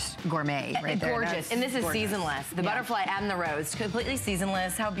is just gourmet right there. Gorgeous. And this is seasonless. The butterfly and the rose, completely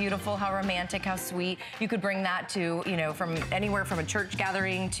seasonless. How beautiful, how romantic, how sweet. You could bring that to, from anywhere from a church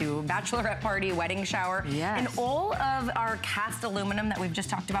gathering to bachelorette party, wedding shower. Yes. And all of our cast aluminum that we've just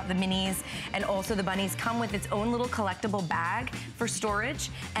talked about, the minis and also the bunnies, come with its own little collectible bag for storage.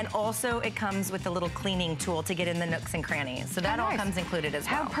 And also it comes with a little cleaning tool to get in the nooks and crannies. So that all comes included as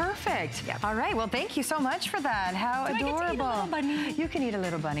well. How perfect. Yep. All right, well, thank you so much for that. How adorable. I get to eat a little bunny? You can eat a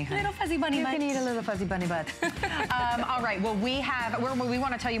little bunny, honey. Little fuzzy bunny butt. You can eat a little fuzzy bunny butt. All right, well, we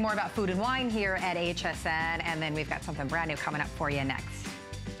want to tell you more about food and wine here at HSN, and then we've got something brand new coming up for you next.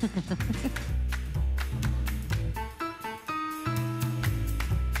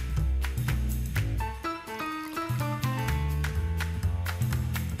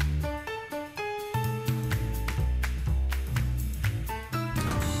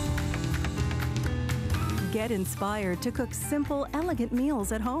 Get inspired to cook simple, elegant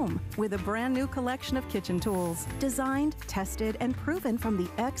meals at home with a brand new collection of kitchen tools, designed, tested, and proven from the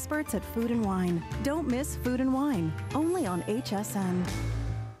experts at Food & Wine. Don't miss Food & Wine, only on HSN.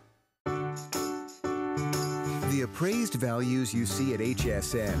 The appraised values you see at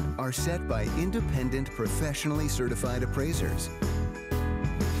HSN are set by independent, professionally certified appraisers.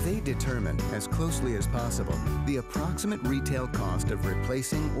 They determine, as closely as possible, the approximate retail cost of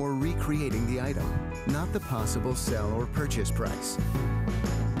replacing or recreating the item, not the possible sell or purchase price.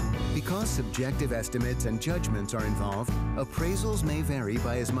 Because subjective estimates and judgments are involved, appraisals may vary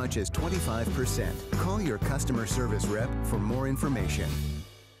by as much as 25%. Call your customer service rep for more information.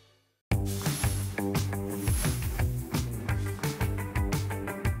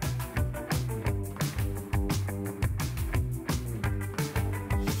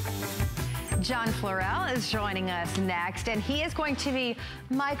 John Florell is joining us next, and he is going to be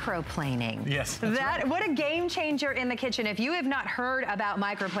microplaning. Yes, that's right. What a game changer in the kitchen. If you have not heard about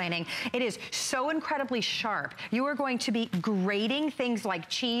microplaning, it is so incredibly sharp. You are going to be grating things like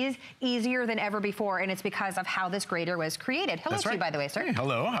cheese easier than ever before, and it's because of how this grater was created. Hello to you, by the way, sir. Hey,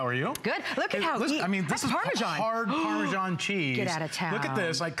 hello, how are you? Good. Look at how I mean, this is Parmesan. hard Parmesan cheese. Get out of town. Look at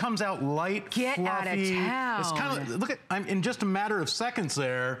this. Like, comes out light, Get fluffy. out of town. It's kind of, look at, in just a matter of seconds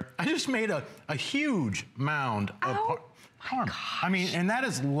there, I just made a huge mound of Parmesan. I mean, and that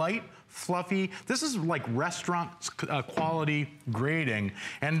is light, fluffy. This is like restaurant quality grating.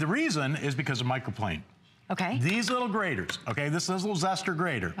 And the reason is because of microplane. Okay. These little graters, okay, this little zester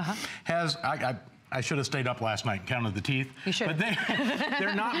grater has, I should have stayed up last night and counted the teeth. You should. But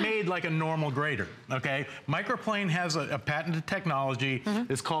they're not made like a normal grater, okay? Microplane has a patented technology.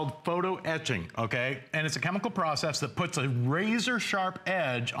 It's called photo etching, okay? And it's a chemical process that puts a razor sharp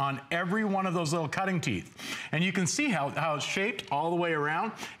edge on every one of those little cutting teeth. And you can see how it's shaped all the way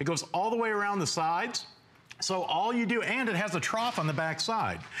around. It goes all the way around the sides. So all you do, and it has a trough on the back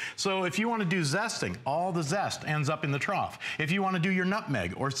side. So if you want to do zesting, all the zest ends up in the trough. If you want to do your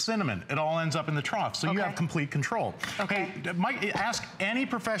nutmeg or cinnamon, it all ends up in the trough. So you have complete control. Okay. Hey, Mike, ask any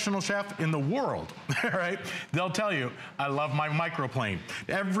professional chef in the world, right? They'll tell you, I love my microplane.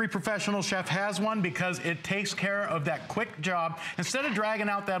 Every professional chef has one because it takes care of that quick job. Instead of dragging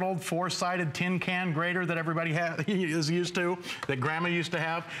out that old four-sided tin can grater that everybody is used to, that grandma used to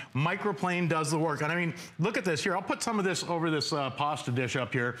have, microplane does the work. And I mean, look at this here. I'll put some of this over this pasta dish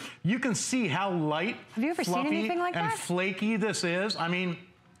up here. You can see how light, have you ever seen anything like and that? flaky this is. I mean,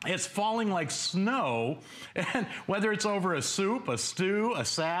 it's falling like snow, and whether it's over a soup, a stew, a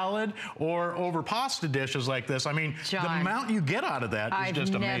salad, or over pasta dishes like this, I mean, John, the amount you get out of that is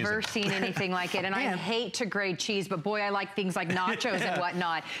just amazing. I've never seen anything like it, and I hate to grate cheese, but boy, I like things like nachos and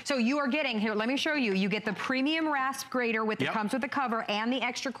whatnot. So you are getting, here, let me show you. You get the premium rasp grater with comes with the cover and the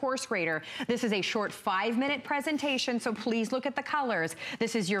extra coarse grater. This is a short 5-minute presentation, so please look at the colors.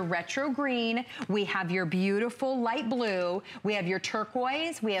 This is your retro green. We have your beautiful light blue. We have your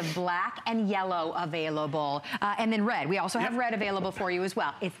turquoise. We have black and yellow available, and then red. We also have red available for you as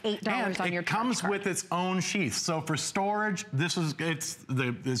well. It's $8 on your it comes with its own sheath. So for storage, it's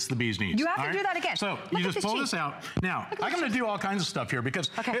the bee's knees. You have to do that again. So you just pull this out. Now, I'm going to do all kinds of stuff here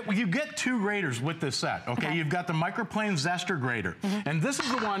because you get 2 graters with this set, okay? You've got the microplane zester grater. And this is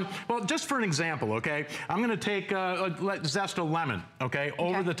the one, well, just for an example, okay? I'm going to take zest a lemon, okay,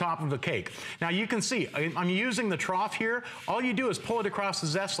 over the top of the cake. Now you can see, I'm using the trough here. All you do is pull it across the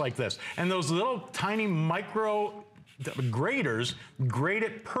zest like this. And those little tiny micro graters grate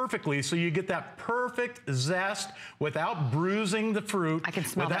it perfectly so you get that perfect zest without bruising the fruit. I can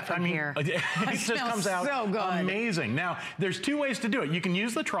smell that from here. It just comes out so good. Amazing. Now, there's 2 ways to do it. You can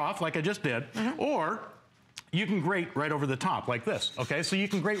use the trough like I just did, or you can grate right over the top like this, okay? So you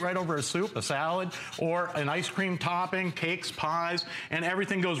can grate right over a soup, a salad, or an ice cream topping, cakes, pies, and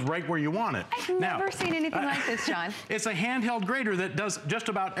everything goes right where you want it. I've never seen anything like this, John. It's a handheld grater that does just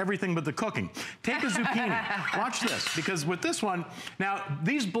about everything but the cooking. Take a zucchini. Watch this, because with this one, now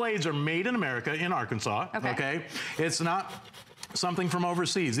these blades are made in America, in Arkansas, okay? It's not something from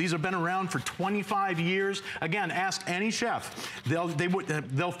overseas. These have been around for 25 years. Again, ask any chef.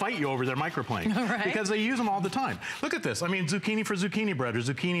 They'll fight you over their microplane because they use them all the time. Look at this. I mean, zucchini for zucchini bread or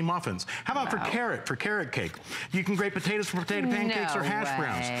zucchini muffins. How about for carrot cake? You can grate potatoes for potato pancakes or hash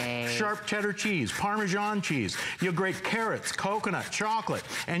browns. Sharp cheddar cheese, Parmesan cheese. You'll grate carrots, coconut, chocolate,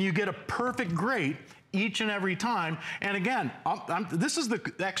 and you get a perfect grate each and every time. And again, this is the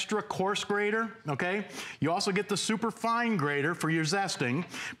extra coarse grater, okay? You also get the super fine grater for your zesting.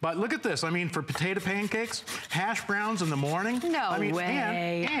 But look at this. I mean, for potato pancakes, hash browns in the morning. No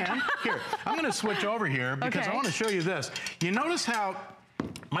way. And here, I'm going to switch over here because I want to show you this. You notice how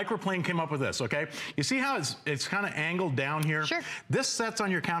Microplane came up with this, okay? You see how it's kind of angled down here? Sure. This sets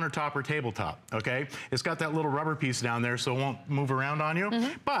on your countertop or tabletop, okay? It's got that little rubber piece down there so it won't move around on you.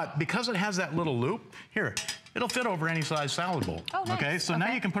 But because it has that little loop, here, it'll fit over any size salad bowl, okay? So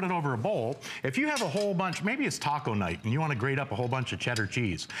now you can put it over a bowl. If you have a whole bunch, maybe it's taco night and you want to grate up a whole bunch of cheddar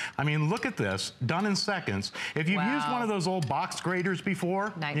cheese. I mean, look at this, done in seconds. If you've used one of those old box graters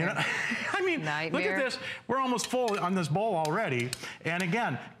before, you know, I mean, look at this. We're almost full on this bowl already. And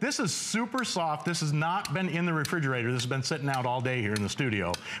again, this is super soft. This has not been in the refrigerator. This has been sitting out all day here in the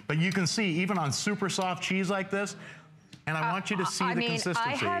studio. But you can see, even on super soft cheese like this, and I want you to see the consistency.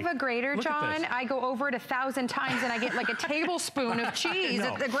 I have a grater, John. I go over it 1,000 times and I get like a tablespoon of cheese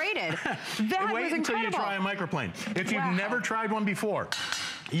grated. That Wait was incredible. until you try a Microplane. If you've never tried one before,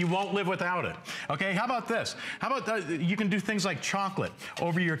 you won't live without it. Okay, how about this? How about you can do things like chocolate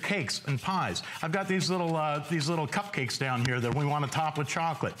over your cakes and pies. I've got these little cupcakes down here that we want to top with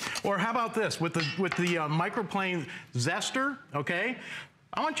chocolate. Or how about this with the Microplane zester? Okay,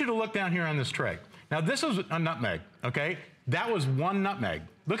 I want you to look down here on this tray. Now this is a nutmeg, okay? That was 1 nutmeg.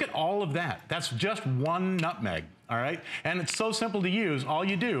 Look at all of that. That's just 1 nutmeg, all right? And it's so simple to use. All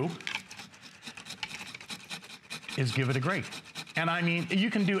you do is give it a grate. And I mean, you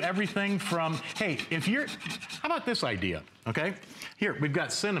can do everything from, hey, how about this idea, okay? Here, we've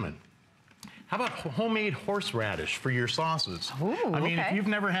got cinnamon. How about homemade horseradish for your sauces? Ooh, I mean, if you've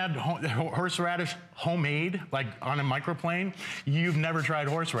never had horseradish homemade, like on a Microplane, you've never tried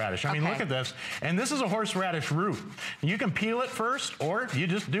horseradish. I mean, look at this. And this is a horseradish root. You can peel it first, or you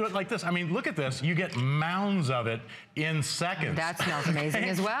just do it like this. I mean, look at this. You get mounds of it in seconds. That smells amazing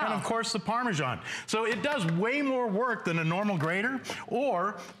as well. And of course, the Parmesan. So it does way more work than a normal grater,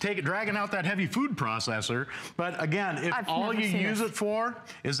 or dragging out that heavy food processor. But again, if all you use it for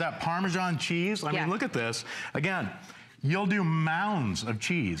is that Parmesan cheese, I mean, look at this. Again, you'll do mounds of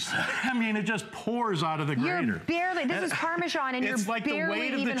cheese. I mean, it just pours out of the grater. This is Parmesan and you're it's like the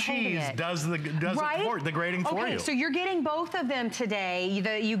weight of the cheese does the grating for you. Okay, so you're getting both of them today.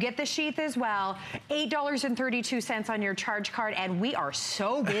 You get the sheath as well. $8.32 on your charge card, and we are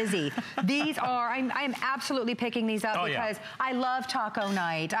so busy. These are, I am absolutely picking these up because I love taco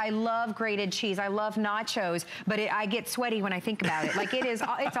night. I love grated cheese. I love nachos, but I get sweaty when I think about it. Like it's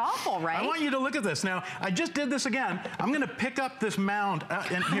awful, right? I want you to look at this. Now, I just did this again. I'm going to pick up this mound,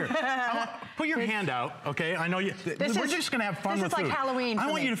 and here, put your hand out, okay? I know we're just going to have fun with food. This is like Halloween I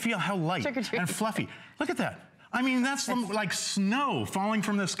want you to feel how light and fluffy. Look at that. I mean, that's like snow falling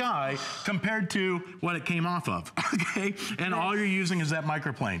from the sky compared to what it came off of, okay? And all you're using is that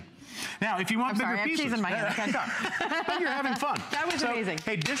Microplane. Now, if you want bigger pieces, I have cheese in my hand. I can't talk. But you're having fun. That was amazing.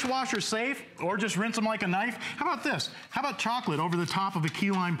 Hey, dishwasher safe, or just rinse them like a knife. How about this? How about chocolate over the top of a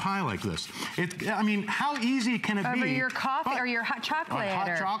key lime pie like this? I mean, how easy can it be? Over your coffee or your hot chocolate.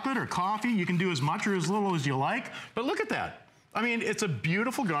 Hot chocolate or coffee. You can do as much or as little as you like. But look at that. I mean, it's a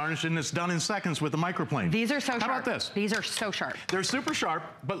beautiful garnish, and it's done in seconds with the Microplane. These are so sharp. How about this? These are so sharp. They're super sharp,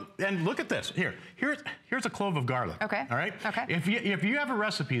 and look at this. Here's a clove of garlic. Okay. All right? Okay. If you have a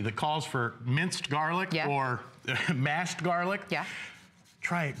recipe that calls for minced garlic or mashed garlic,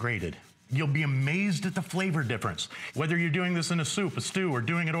 try it grated. You'll be amazed at the flavor difference. Whether you're doing this in a soup, a stew, or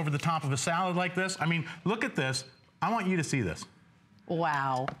doing it over the top of a salad like this, I mean, look at this. I want you to see this.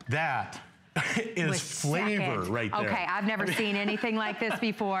 Wow. That is flavor right there. Okay, I've never seen anything like this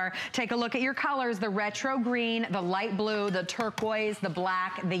before. Take a look at your colors, the retro green, the light blue, the turquoise, the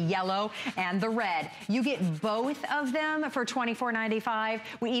black, the yellow, and the red. You get both of them for $24.95.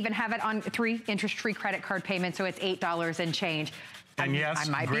 We even have it on 3 interest-free credit card payments, so it's $8 and change. And yes, I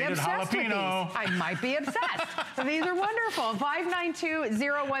might be obsessed with these. I might be obsessed. These are wonderful.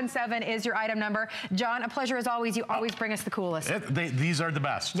 592017 is your item number. John, a pleasure as always. You always bring us the coolest. These are the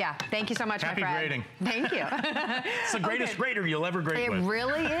best. Yeah, thank you so much, my friend. Happy grating. Thank you. It's the greatest grater you'll ever grate with. It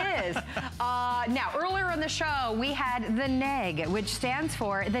really is. Now, earlier in the show, we had the NEG, which stands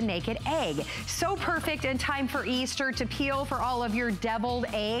for the naked egg. So perfect in time for Easter to peel for all of your deviled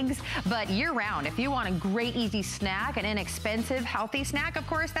eggs, but year-round. If you want a great, easy snack, an inexpensive, healthy snack, of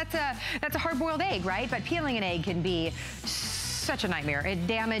course, that's a hard-boiled egg, right? But peeling an egg can be such a nightmare. It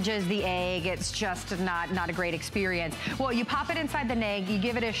damages the egg. It's just not a great experience. Well, you pop it inside the egg, you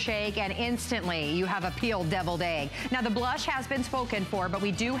give it a shake, and instantly you have a peeled deviled egg. Now, the blush has been spoken for, but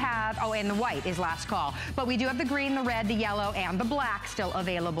we do have, oh, and the white is last call. But we do have the green, the red, the yellow, and the black still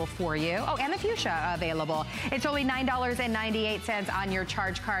available for you. Oh, and the fuchsia available. It's only $9.98 on your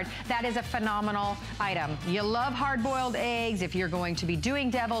charge card. That is a phenomenal item. You love hard-boiled eggs. If you're going to be doing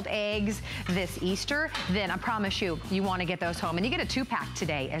deviled eggs this Easter, then I promise you, you want to get those home. And you get a 2-pack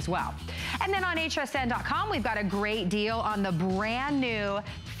today as well. And then on hsn.com, we've got a great deal on the brand new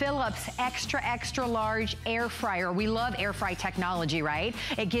Philips extra large air fryer. We love air fry technology, right?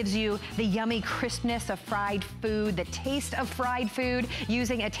 It gives you the yummy crispness of fried food, the taste of fried food,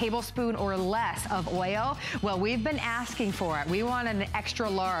 using a tablespoon or less of oil. Well, we've been asking for it. We want an extra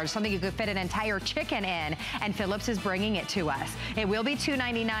large, something you could fit an entire chicken in, and Philips is bringing it to us. It will be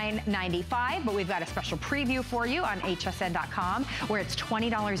 $299.95, but we've got a special preview for you on hsn.com where it's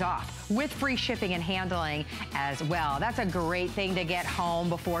 $20 off with free shipping and handling as well. That's a great thing to get home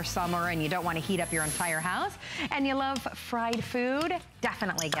before summer and you don't want to heat up your entire house and you love fried food.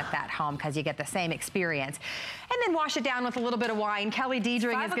 Definitely get that home because you get the same experience. And then wash it down with a little bit of wine. Kelly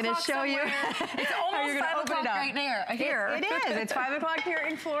Diedring is going to show you. It's almost 5 o'clock right here. It is. It's 5 o'clock here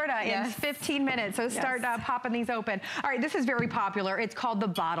in Florida in 15 minutes. So start popping these open. All right, this is very popular. It's called the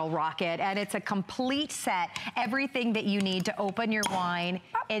Bottle Rocket, and it's a complete set. Everything that you need to open your wine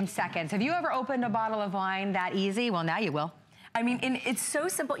in seconds. Have you ever opened a bottle of wine that easy? Well, now you will. I mean, it's so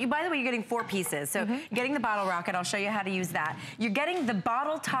simple. By the way, you're getting 4 pieces. So getting the Bottle Rocket, I'll show you how to use that. You're getting the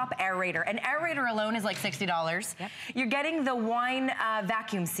bottle top aerator. An aerator alone is like $60. Yep. You're getting the wine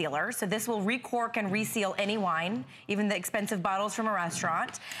vacuum sealer. So this will recork and reseal any wine, even the expensive bottles from a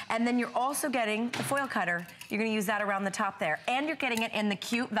restaurant. And then you're also getting the foil cutter. You're gonna use that around the top there. And you're getting it in the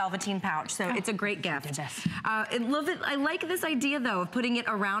cute velveteen pouch. So it's a great gift. I like this idea though of putting it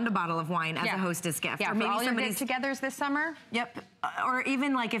around a bottle of wine as a hostess gift. Yeah, or maybe for all your get-togethers this summer. Yep. Or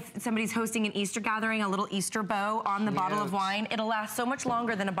even like if somebody's hosting an Easter gathering, a little Easter bow on the bottle of wine, it'll last so much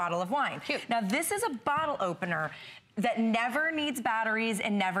longer than a bottle of wine. Cute. Now this is a bottle opener that never needs batteries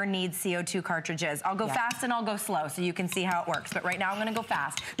and never needs CO2 cartridges. I'll go fast and I'll go slow so you can see how it works. But right now I'm gonna go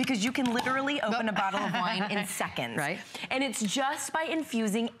fast because you can literally open a bottle of wine in seconds. Right. And it's just by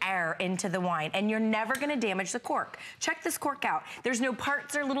infusing air into the wine and you're never gonna damage the cork. Check this cork out. There's no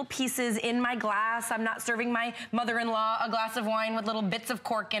parts or little pieces in my glass. I'm not serving my mother-in-law a glass of wine with little bits of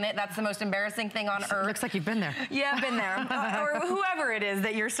cork in it. That's the most embarrassing thing on earth. Looks like you've been there. Yeah, I've been there. Or whoever it is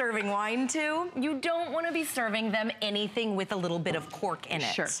that you're serving wine to, you don't wanna be serving them anything with a little bit of cork in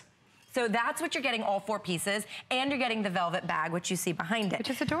it. Sure. So that's what you're getting, all 4 pieces, and you're getting the velvet bag, which you see behind it. Which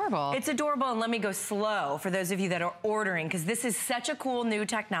is adorable. It's adorable, and let me go slow for those of you that are ordering, because this is such a cool new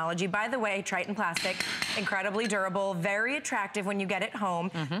technology. By the way, Triton plastic, incredibly durable, very attractive when you get it home.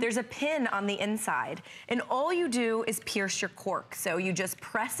 There's a pin on the inside, and all you do is pierce your cork. So you just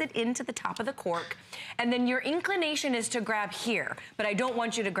press it into the top of the cork, and then your inclination is to grab here, but I don't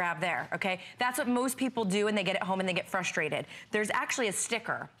want you to grab there, okay? That's what most people do, and they get it home and they get frustrated. There's actually a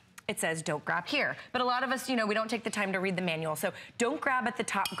sticker. It says don't grab here. But a lot of us, you know, we don't take the time to read the manual. So don't grab at the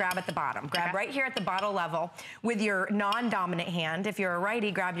top, grab at the bottom. Grab right here at the bottle level with your non-dominant hand. If you're a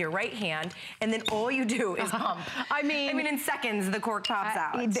righty, grab your right hand. And then all you do is pump. I mean in seconds, the cork pops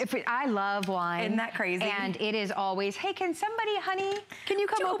out. I love wine. Isn't that crazy? And it is always, hey, can somebody, honey, can you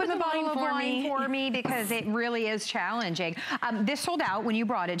come open the bottle of wine for me? Because it really is challenging. This sold out when you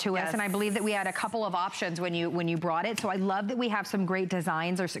brought it to us. And I believe that we had a couple of options when you brought it. So I love that we have some great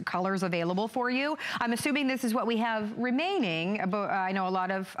designs or colors available for you. I'm assuming this is what we have remaining. I know a lot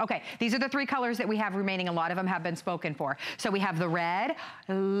of, okay, these are the 3 colors that we have remaining. A lot of them have been spoken for. So we have the red.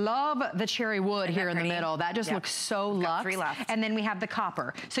 Love the cherry wood here in the middle. That just looks so luxe. 3 left. And then we have the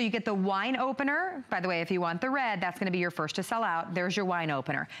copper. So you get the wine opener. By the way, if you want the red, that's gonna be your first to sell out. There's your wine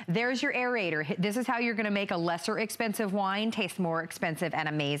opener. There's your aerator. This is how you're gonna make a lesser expensive wine taste more expensive and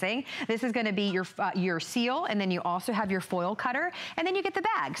amazing. This is gonna be your seal, and then you also have your foil cutter, and then you get the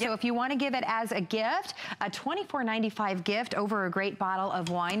bag. So if you want to give it as a gift, a $24.95 gift over a great bottle of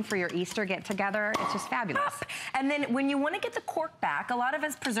wine for your Easter get-together, it's just fabulous. And then when you want to get the cork back, a lot of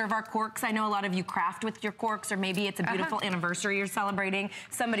us preserve our corks. I know a lot of you craft with your corks, or maybe it's a beautiful anniversary you're celebrating,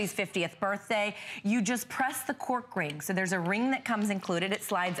 somebody's 50th birthday. You just press the cork ring. So there's a ring that comes included. It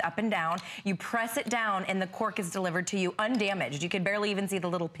slides up and down. You press it down, and the cork is delivered to you undamaged. You can barely even see the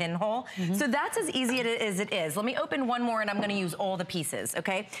little pinhole. So that's as easy as it is. Let me open one more, and I'm going to use all the pieces,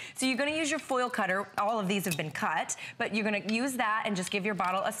 okay? So you're gonna use your foil cutter. All of these have been cut, but you're gonna use that and just give your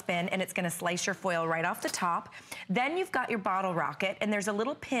bottle a spin, and it's gonna slice your foil right off the top. Then you've got your bottle rocket, and there's a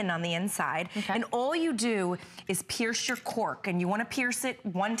little pin on the inside, and all you do is pierce your cork, and you wanna pierce it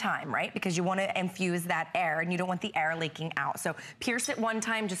one time, right? Because you wanna infuse that air, and you don't want the air leaking out. So pierce it one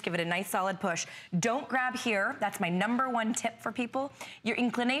time, just give it a nice solid push. Don't grab here. That's my #1 tip for people. Your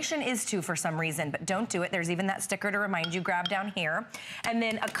inclination is to for some reason, but don't do it. There's even that sticker to remind you, grab down here. And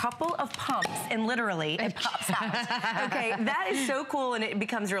then a couple of pumps, and literally it pops out. Okay, that is so cool, and it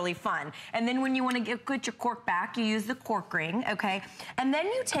becomes really fun. And then when you want to get your cork back, you use the cork ring, okay? And then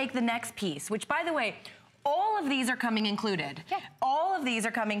you take the next piece, which, by the way, all of these are coming included. Yeah. All of these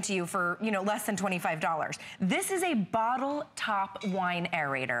are coming to you for, you know, less than $25. This is a bottle top wine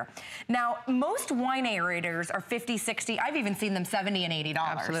aerator. Now, most wine aerators are $50, $60. I've even seen them $70 and $80.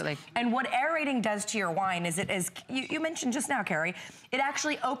 Absolutely. And what aerating does to your wine is you mentioned just now, Carrie, it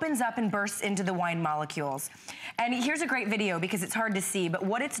actually opens up and bursts into the wine molecules. And here's a great video because it's hard to see, but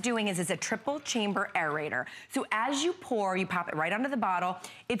what it's doing is it's a triple chamber aerator. So as you pour, you pop it right onto the bottle,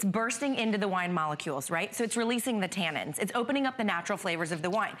 it's bursting into the wine molecules, right? So it's releasing the tannins. It's opening up the natural flavors of the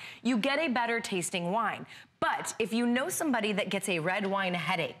wine. You get a better tasting wine. But if you know somebody that gets a red wine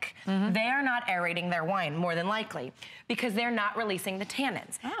headache, they are not aerating their wine, more than likely, because they're not releasing the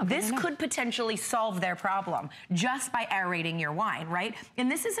tannins. Oh, this could potentially solve their problem just by aerating your wine, right? And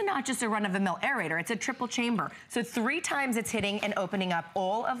this is not just a run-of-the-mill aerator, it's a triple chamber. So 3 times it's hitting and opening up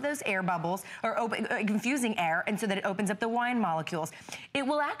all of those air bubbles, or infusing air, and so that it opens up the wine molecules. It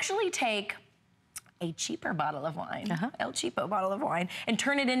will actually take a cheaper bottle of wine, El Cheapo bottle of wine, and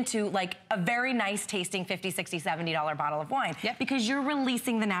turn it into like a very nice tasting $50, $60, $70 bottle of wine. Yep. Because you're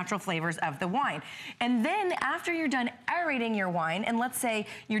releasing the natural flavors of the wine. And then after you're done aerating your wine, and let's say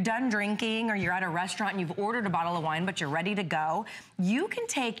you're done drinking or you're at a restaurant and you've ordered a bottle of wine, but you're ready to go, you can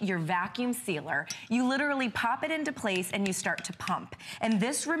take your vacuum sealer, you literally pop it into place and you start to pump. And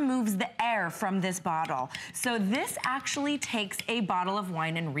this removes the air from this bottle. So this actually takes a bottle of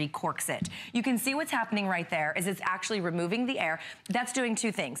wine and recorks it. You can see what's happening right there is it's actually removing the air. That's doing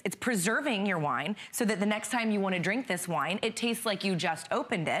 2 things. It's preserving your wine so that the next time you want to drink this wine, it tastes like you just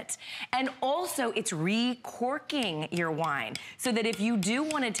opened it. And also it's recorking your wine so that if you do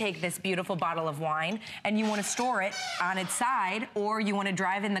want to take this beautiful bottle of wine and you want to store it on its side, or you want to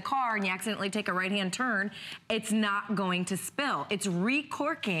drive in the car and you accidentally take a right-hand turn, it's not going to spill. It's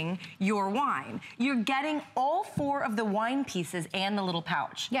recorking your wine. You're getting all 4 of the wine pieces and the little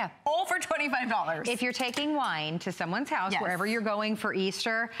pouch. Yeah. All for $25. If you're taking wine to someone's house, wherever you're going for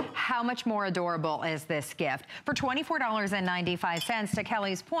Easter, how much more adorable is this gift? For $24.95, to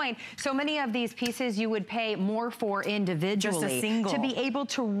Kelly's point, so many of these pieces you would pay more for individually. Just a single. To be able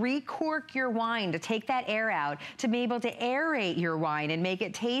to recork your wine, to take that air out, to be able to aerate your wine and make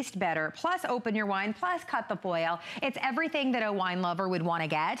it taste better, plus open your wine, plus cut the foil. It's everything that a wine lover would want to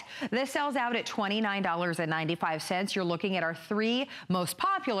get. This sells out at $29.95. You're looking at our 3 most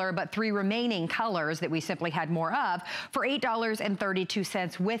popular, but 3 remaining colors that we simply had more of for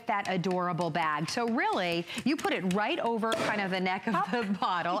 $8.32 with that adorable bag. So really, you put it right over kind of the neck of the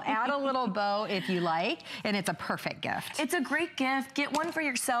bottle, add a little bow if you like, and it's a perfect gift. It's a great gift. Get one for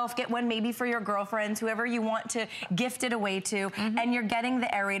yourself, get one maybe for your girlfriends, whoever you want to gift it away to, and you're getting the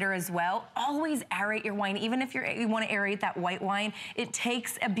aerator as well. Always aerate your wine, even if you want to aerate that white wine. It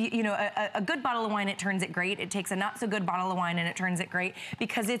takes a good bottle of wine, it turns it great. It takes a not so good bottle of wine and it turns it great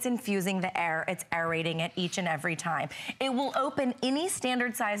because it's infusing the air. It's aerating it each and every time. It will open any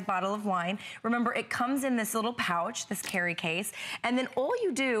standard size bottle of wine. Remember, it comes in this little pouch, this carry case, and then all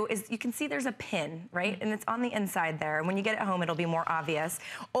you do is, you can see there's a pin, right? And it's on the inside there. And when you get it home, it'll be more obvious.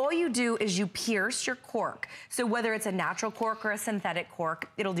 All you do is you pierce your cork. So whether it's a natural cork or a synthetic cork,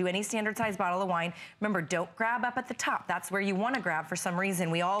 it'll do any standard size bottle of wine. Remember, don't grab up at the top. That's where you want to grab for some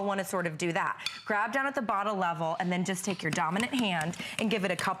reason. We all want to sort of do that. Grab down at the bottle level and then just take your dominant hand and give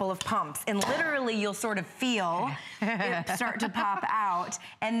it a couple of pumps. And literally you'll sort of feel it start to pop out.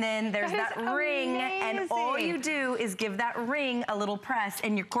 And then there's that ring, and all you do is give that ring a little press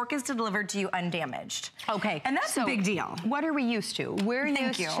and your cork is delivered to you undamaged. Okay. And that's a big deal. What are we used to? We're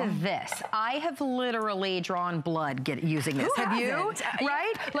used to this. I have literally drawn blood using this. Have you?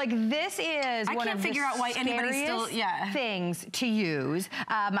 Right? Like, this is one of the scariest things to use.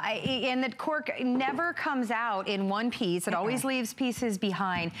 And the cork never comes out in one piece. It always leaves pieces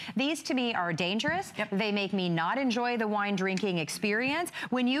behind. These to me are are dangerous. They make me not enjoy the wine drinking experience.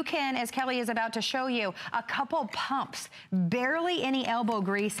 When you can, as Kelly is about to show you, a couple pumps, barely any elbow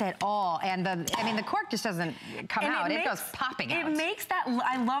grease at all. And the cork just doesn't come out. It goes popping out. It makes that,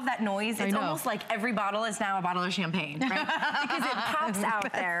 I love that noise. It's almost like every bottle is now a bottle of champagne, right? Because it pops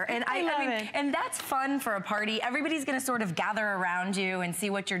out there. And I love it. And that's fun for a party. Everybody's gonna sort of gather around you and see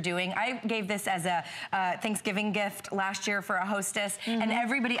what you're doing. I gave this as a Thanksgiving gift last year for a hostess, and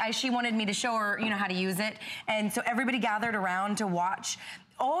everybody, she wanted me to show her, you know, how to use it. And so everybody gathered around to watch.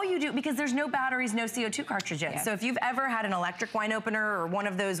 All you do, because there's no batteries, no CO2 cartridges. So if you've ever had an electric wine opener or one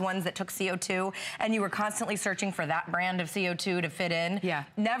of those ones that took CO2 and you were constantly searching for that brand of CO2 to fit in,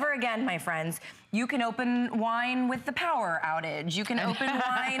 never again, my friends. You can open wine with the power outage. You can open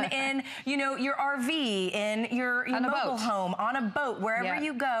wine in, you know, your RV, in your mobile home, on a boat, wherever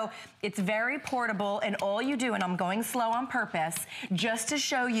you go. It's very portable, and all you do, and I'm going slow on purpose, just to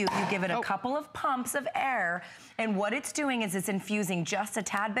show you, you give it a couple of pumps of air, and what it's doing is it's infusing just a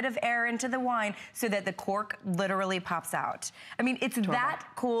tad bit of air into the wine so that the cork literally pops out. I mean, it's that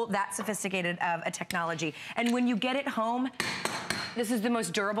cool, that sophisticated of a technology. And when you get it home, this is the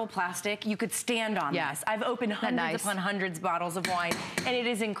most durable plastic. You could stand on this. I've opened hundreds upon hundreds of bottles of wine, and it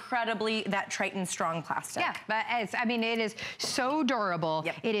is incredibly that Triton strong plastic. Yeah, but I mean, it is so durable.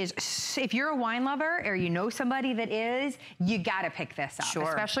 It is, if you're a wine lover or you know somebody that is, you gotta pick this up,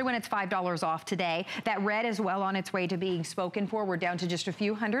 especially when it's $5 off today. That red is well on its way to being spoken for. We're down to just a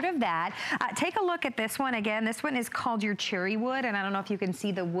few hundred of that. Take a look at this one again. This one is called your cherry wood, and I don't know if you can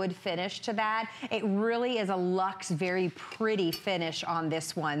see the wood finish to that. It really is a luxe, very pretty finish on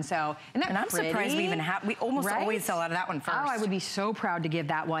this one. So, isn't that and I'm pretty? surprised we even have, we almost always sell out of that one first. Oh, I would be so proud to give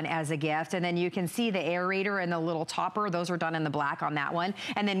that one as a gift. And then you can see the aerator and the little topper. Those are done in the black on that one.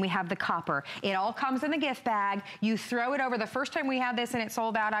 And then we have the copper. It all comes in the gift bag. You throw it over. The first time we had this and it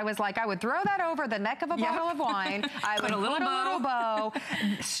sold out, I was like, I would throw that over the neck of a bottle of wine. I would put a little bow.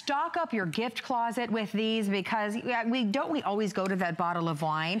 Stock up your gift closet with these, because we always go to that bottle of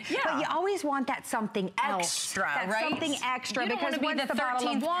wine, but you always want that something extra, else. Something extra, because once the bottle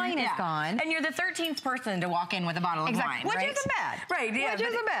of wine is gone. And you're the 13th person to walk in with a bottle of wine, which isn't bad. Right, yeah. Which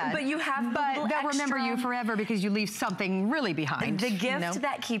isn't bad. But you have they'll remember you forever because you leave something really behind. The gift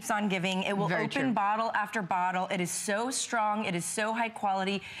that keeps on giving. It will open bottle after bottle. It is so strong. It is so high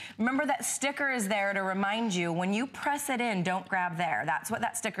quality. Remember, that sticker is there to remind you, when you press it in, don't grab there. That's what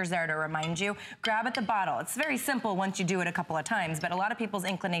that sticker's there to remind you. Grab at the bottle. It's very simple once you do it a couple of times, but a lot of people's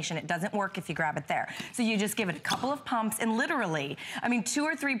inclination, it doesn't work if you grab it there. So you just give it a couple of pumps, and literally, I mean, 2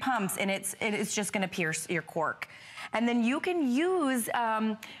 or 3 pumps, and it's just gonna pierce your cork. And then you can use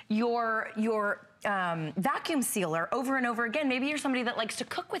your vacuum sealer over and over again. Maybe you're somebody that likes to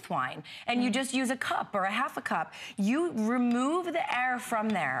cook with wine and you just use a cup or a half a cup. You remove the air from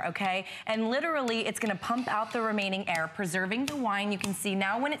there, okay? And literally it's gonna pump out the remaining air, preserving the wine. You can see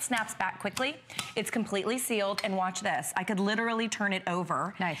now when it snaps back quickly, it's completely sealed. And watch this, I could literally turn it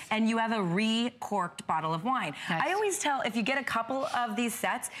over and you have a re-corked bottle of wine. I always tell, if you get a couple of these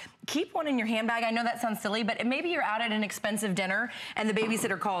sets, keep one in your handbag. I know that sounds silly, but maybe you're out at an expensive dinner and the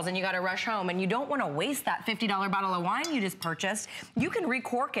babysitter calls and you gotta rush home and you don't wanna waste that $50 bottle of wine you just purchased. You can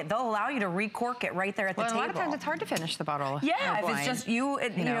recork it. They'll allow you to recork it right there at the table. A lot of times it's hard to finish the bottle of if wine. it's just you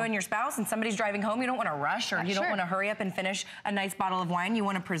know, and your spouse and somebody's driving home, you don't wanna rush, or you don't wanna hurry up and finish a nice bottle of wine. You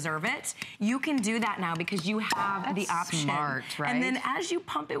wanna preserve it. You can do that now because you have the option. Smart, right? And then as you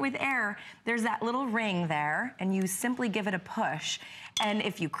pump it with air, there's that little ring there and you simply give it a push. And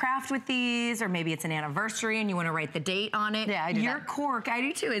if you craft with these, or maybe it's an anniversary and you want to write the date on it, your cork, I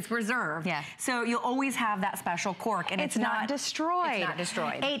do too, it's preserved. So you'll always have that special cork, and it's not destroyed. It's not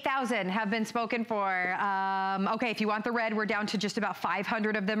destroyed. 8,000 have been spoken for. Okay, if you want the red, we're down to just about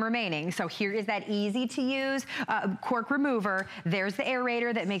 500 of them remaining. So here is that easy to use cork remover. There's the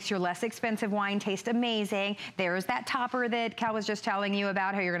aerator that makes your less expensive wine taste amazing. There's that topper that Cal was just telling you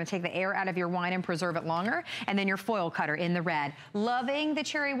about, how you're going to take the air out of your wine and preserve it longer. And then your foil cutter in the red. Loving the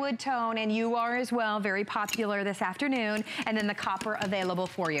cherry wood tone, and you are as well, very popular this afternoon. And then the copper available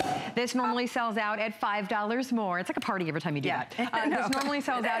for you. This normally sells out at $5 more. It's like a party every time you do that. This normally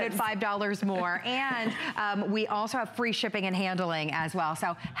sells out at $5 more. And we also have free shipping and handling as well.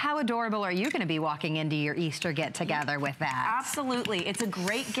 So how adorable are you going to be walking into your Easter get-together with that? Absolutely. It's a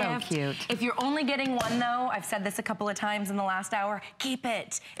great gift. So cute. If you're only getting one, though, I've said this a couple of times in the last hour, keep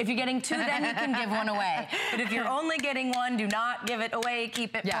it. If you're getting 2, then you can give one away. But if you're only getting one, do not give it away.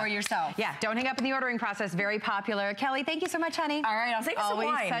 Keep it for yourself. Yeah, don't hang up in the ordering process. Very popular. Kelly, thank you so much, honey. All right, I'll save you some wine.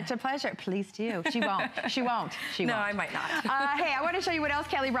 Always such a pleasure. Please do. She won't. She won't. She won't. No, I might not. Hey, I want to show you what else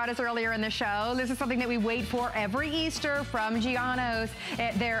Kelly brought us earlier in the show. This is something that we wait for every Easter from Giano's.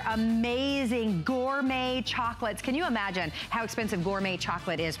 They're amazing gourmet chocolates. Can you imagine how expensive gourmet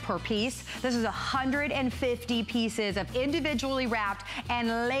chocolate is per piece? This is 150 pieces of individually wrapped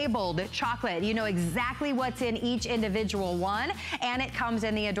and labeled chocolate. You know exactly what's in each individual one, and it comes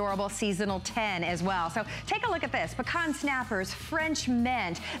in the adorable seasonal 10 as well. So take a look at this. Pecan snappers, French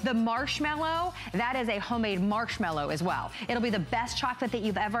mint, the marshmallow, that is a homemade marshmallow as well. It'll be the best chocolate that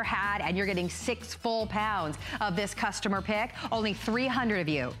you've ever had, and you're getting 6 full pounds of this customer pick. Only 300 of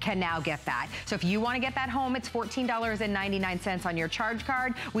you can now get that. So if you want to get that home, it's $14.99 on your charge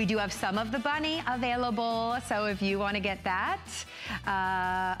card. We do have some of the bunny available, so if you want to get that.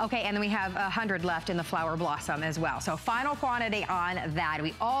 Okay, and then we have 100 left in the flower blossom as well. So final quantity on that.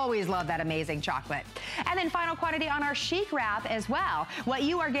 We always love that amazing chocolate. And then final quantity on our chic wrap as well. What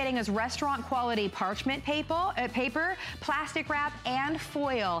you are getting is restaurant quality parchment paper, plastic wrap, and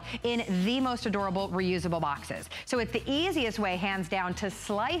foil in the most adorable reusable boxes. So it's the easiest way, hands down, to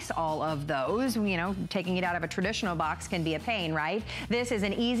slice all of those. You know, taking it out of a traditional box can be a pain, right? This is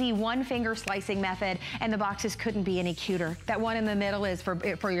an easy one-finger slicing method, and the boxes couldn't be any cuter. That one in the middle is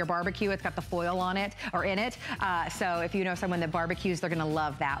for your barbecue. It's got the foil on it, or in it. So if you know someone that barbecues, they're gonna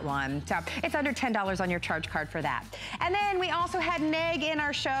love that one. So it's under $10 on your charge card for that. And then we also had NEG in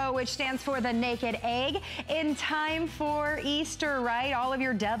our show, which stands for the Naked Egg. In time for Easter, right? All of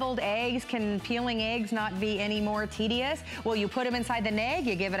your deviled eggs, can peeling eggs not be any more tedious? Well, you put them inside the NEG,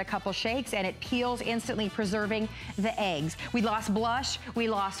 you give it a couple shakes, and it peels, instantly preserving the eggs. We lost blush, we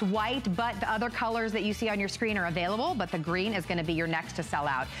lost white, but the other colors that you see on your screen are available, but the green is gonna be your next to sell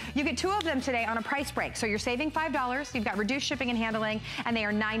out. You get 2 of them today on a price break. So you're saving $5, you've got reduced shipping and handling, and they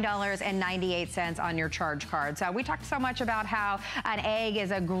are $9.98 on your charge card. So we talked so much about how an egg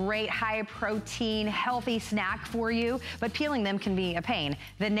is a great high protein, healthy snack for you, but peeling them can be a pain.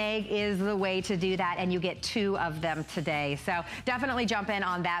 The NEG is the way to do that, and you get 2 of them today. So definitely jump in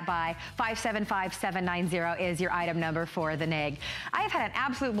on that buy. 575790 is your item number for the NEG. I have had an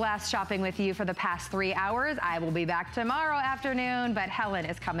absolute blast shopping with you for the past 3 hours. I will be back tomorrow afternoon, but Helen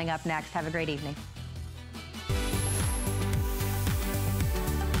is coming up next. Have a great evening.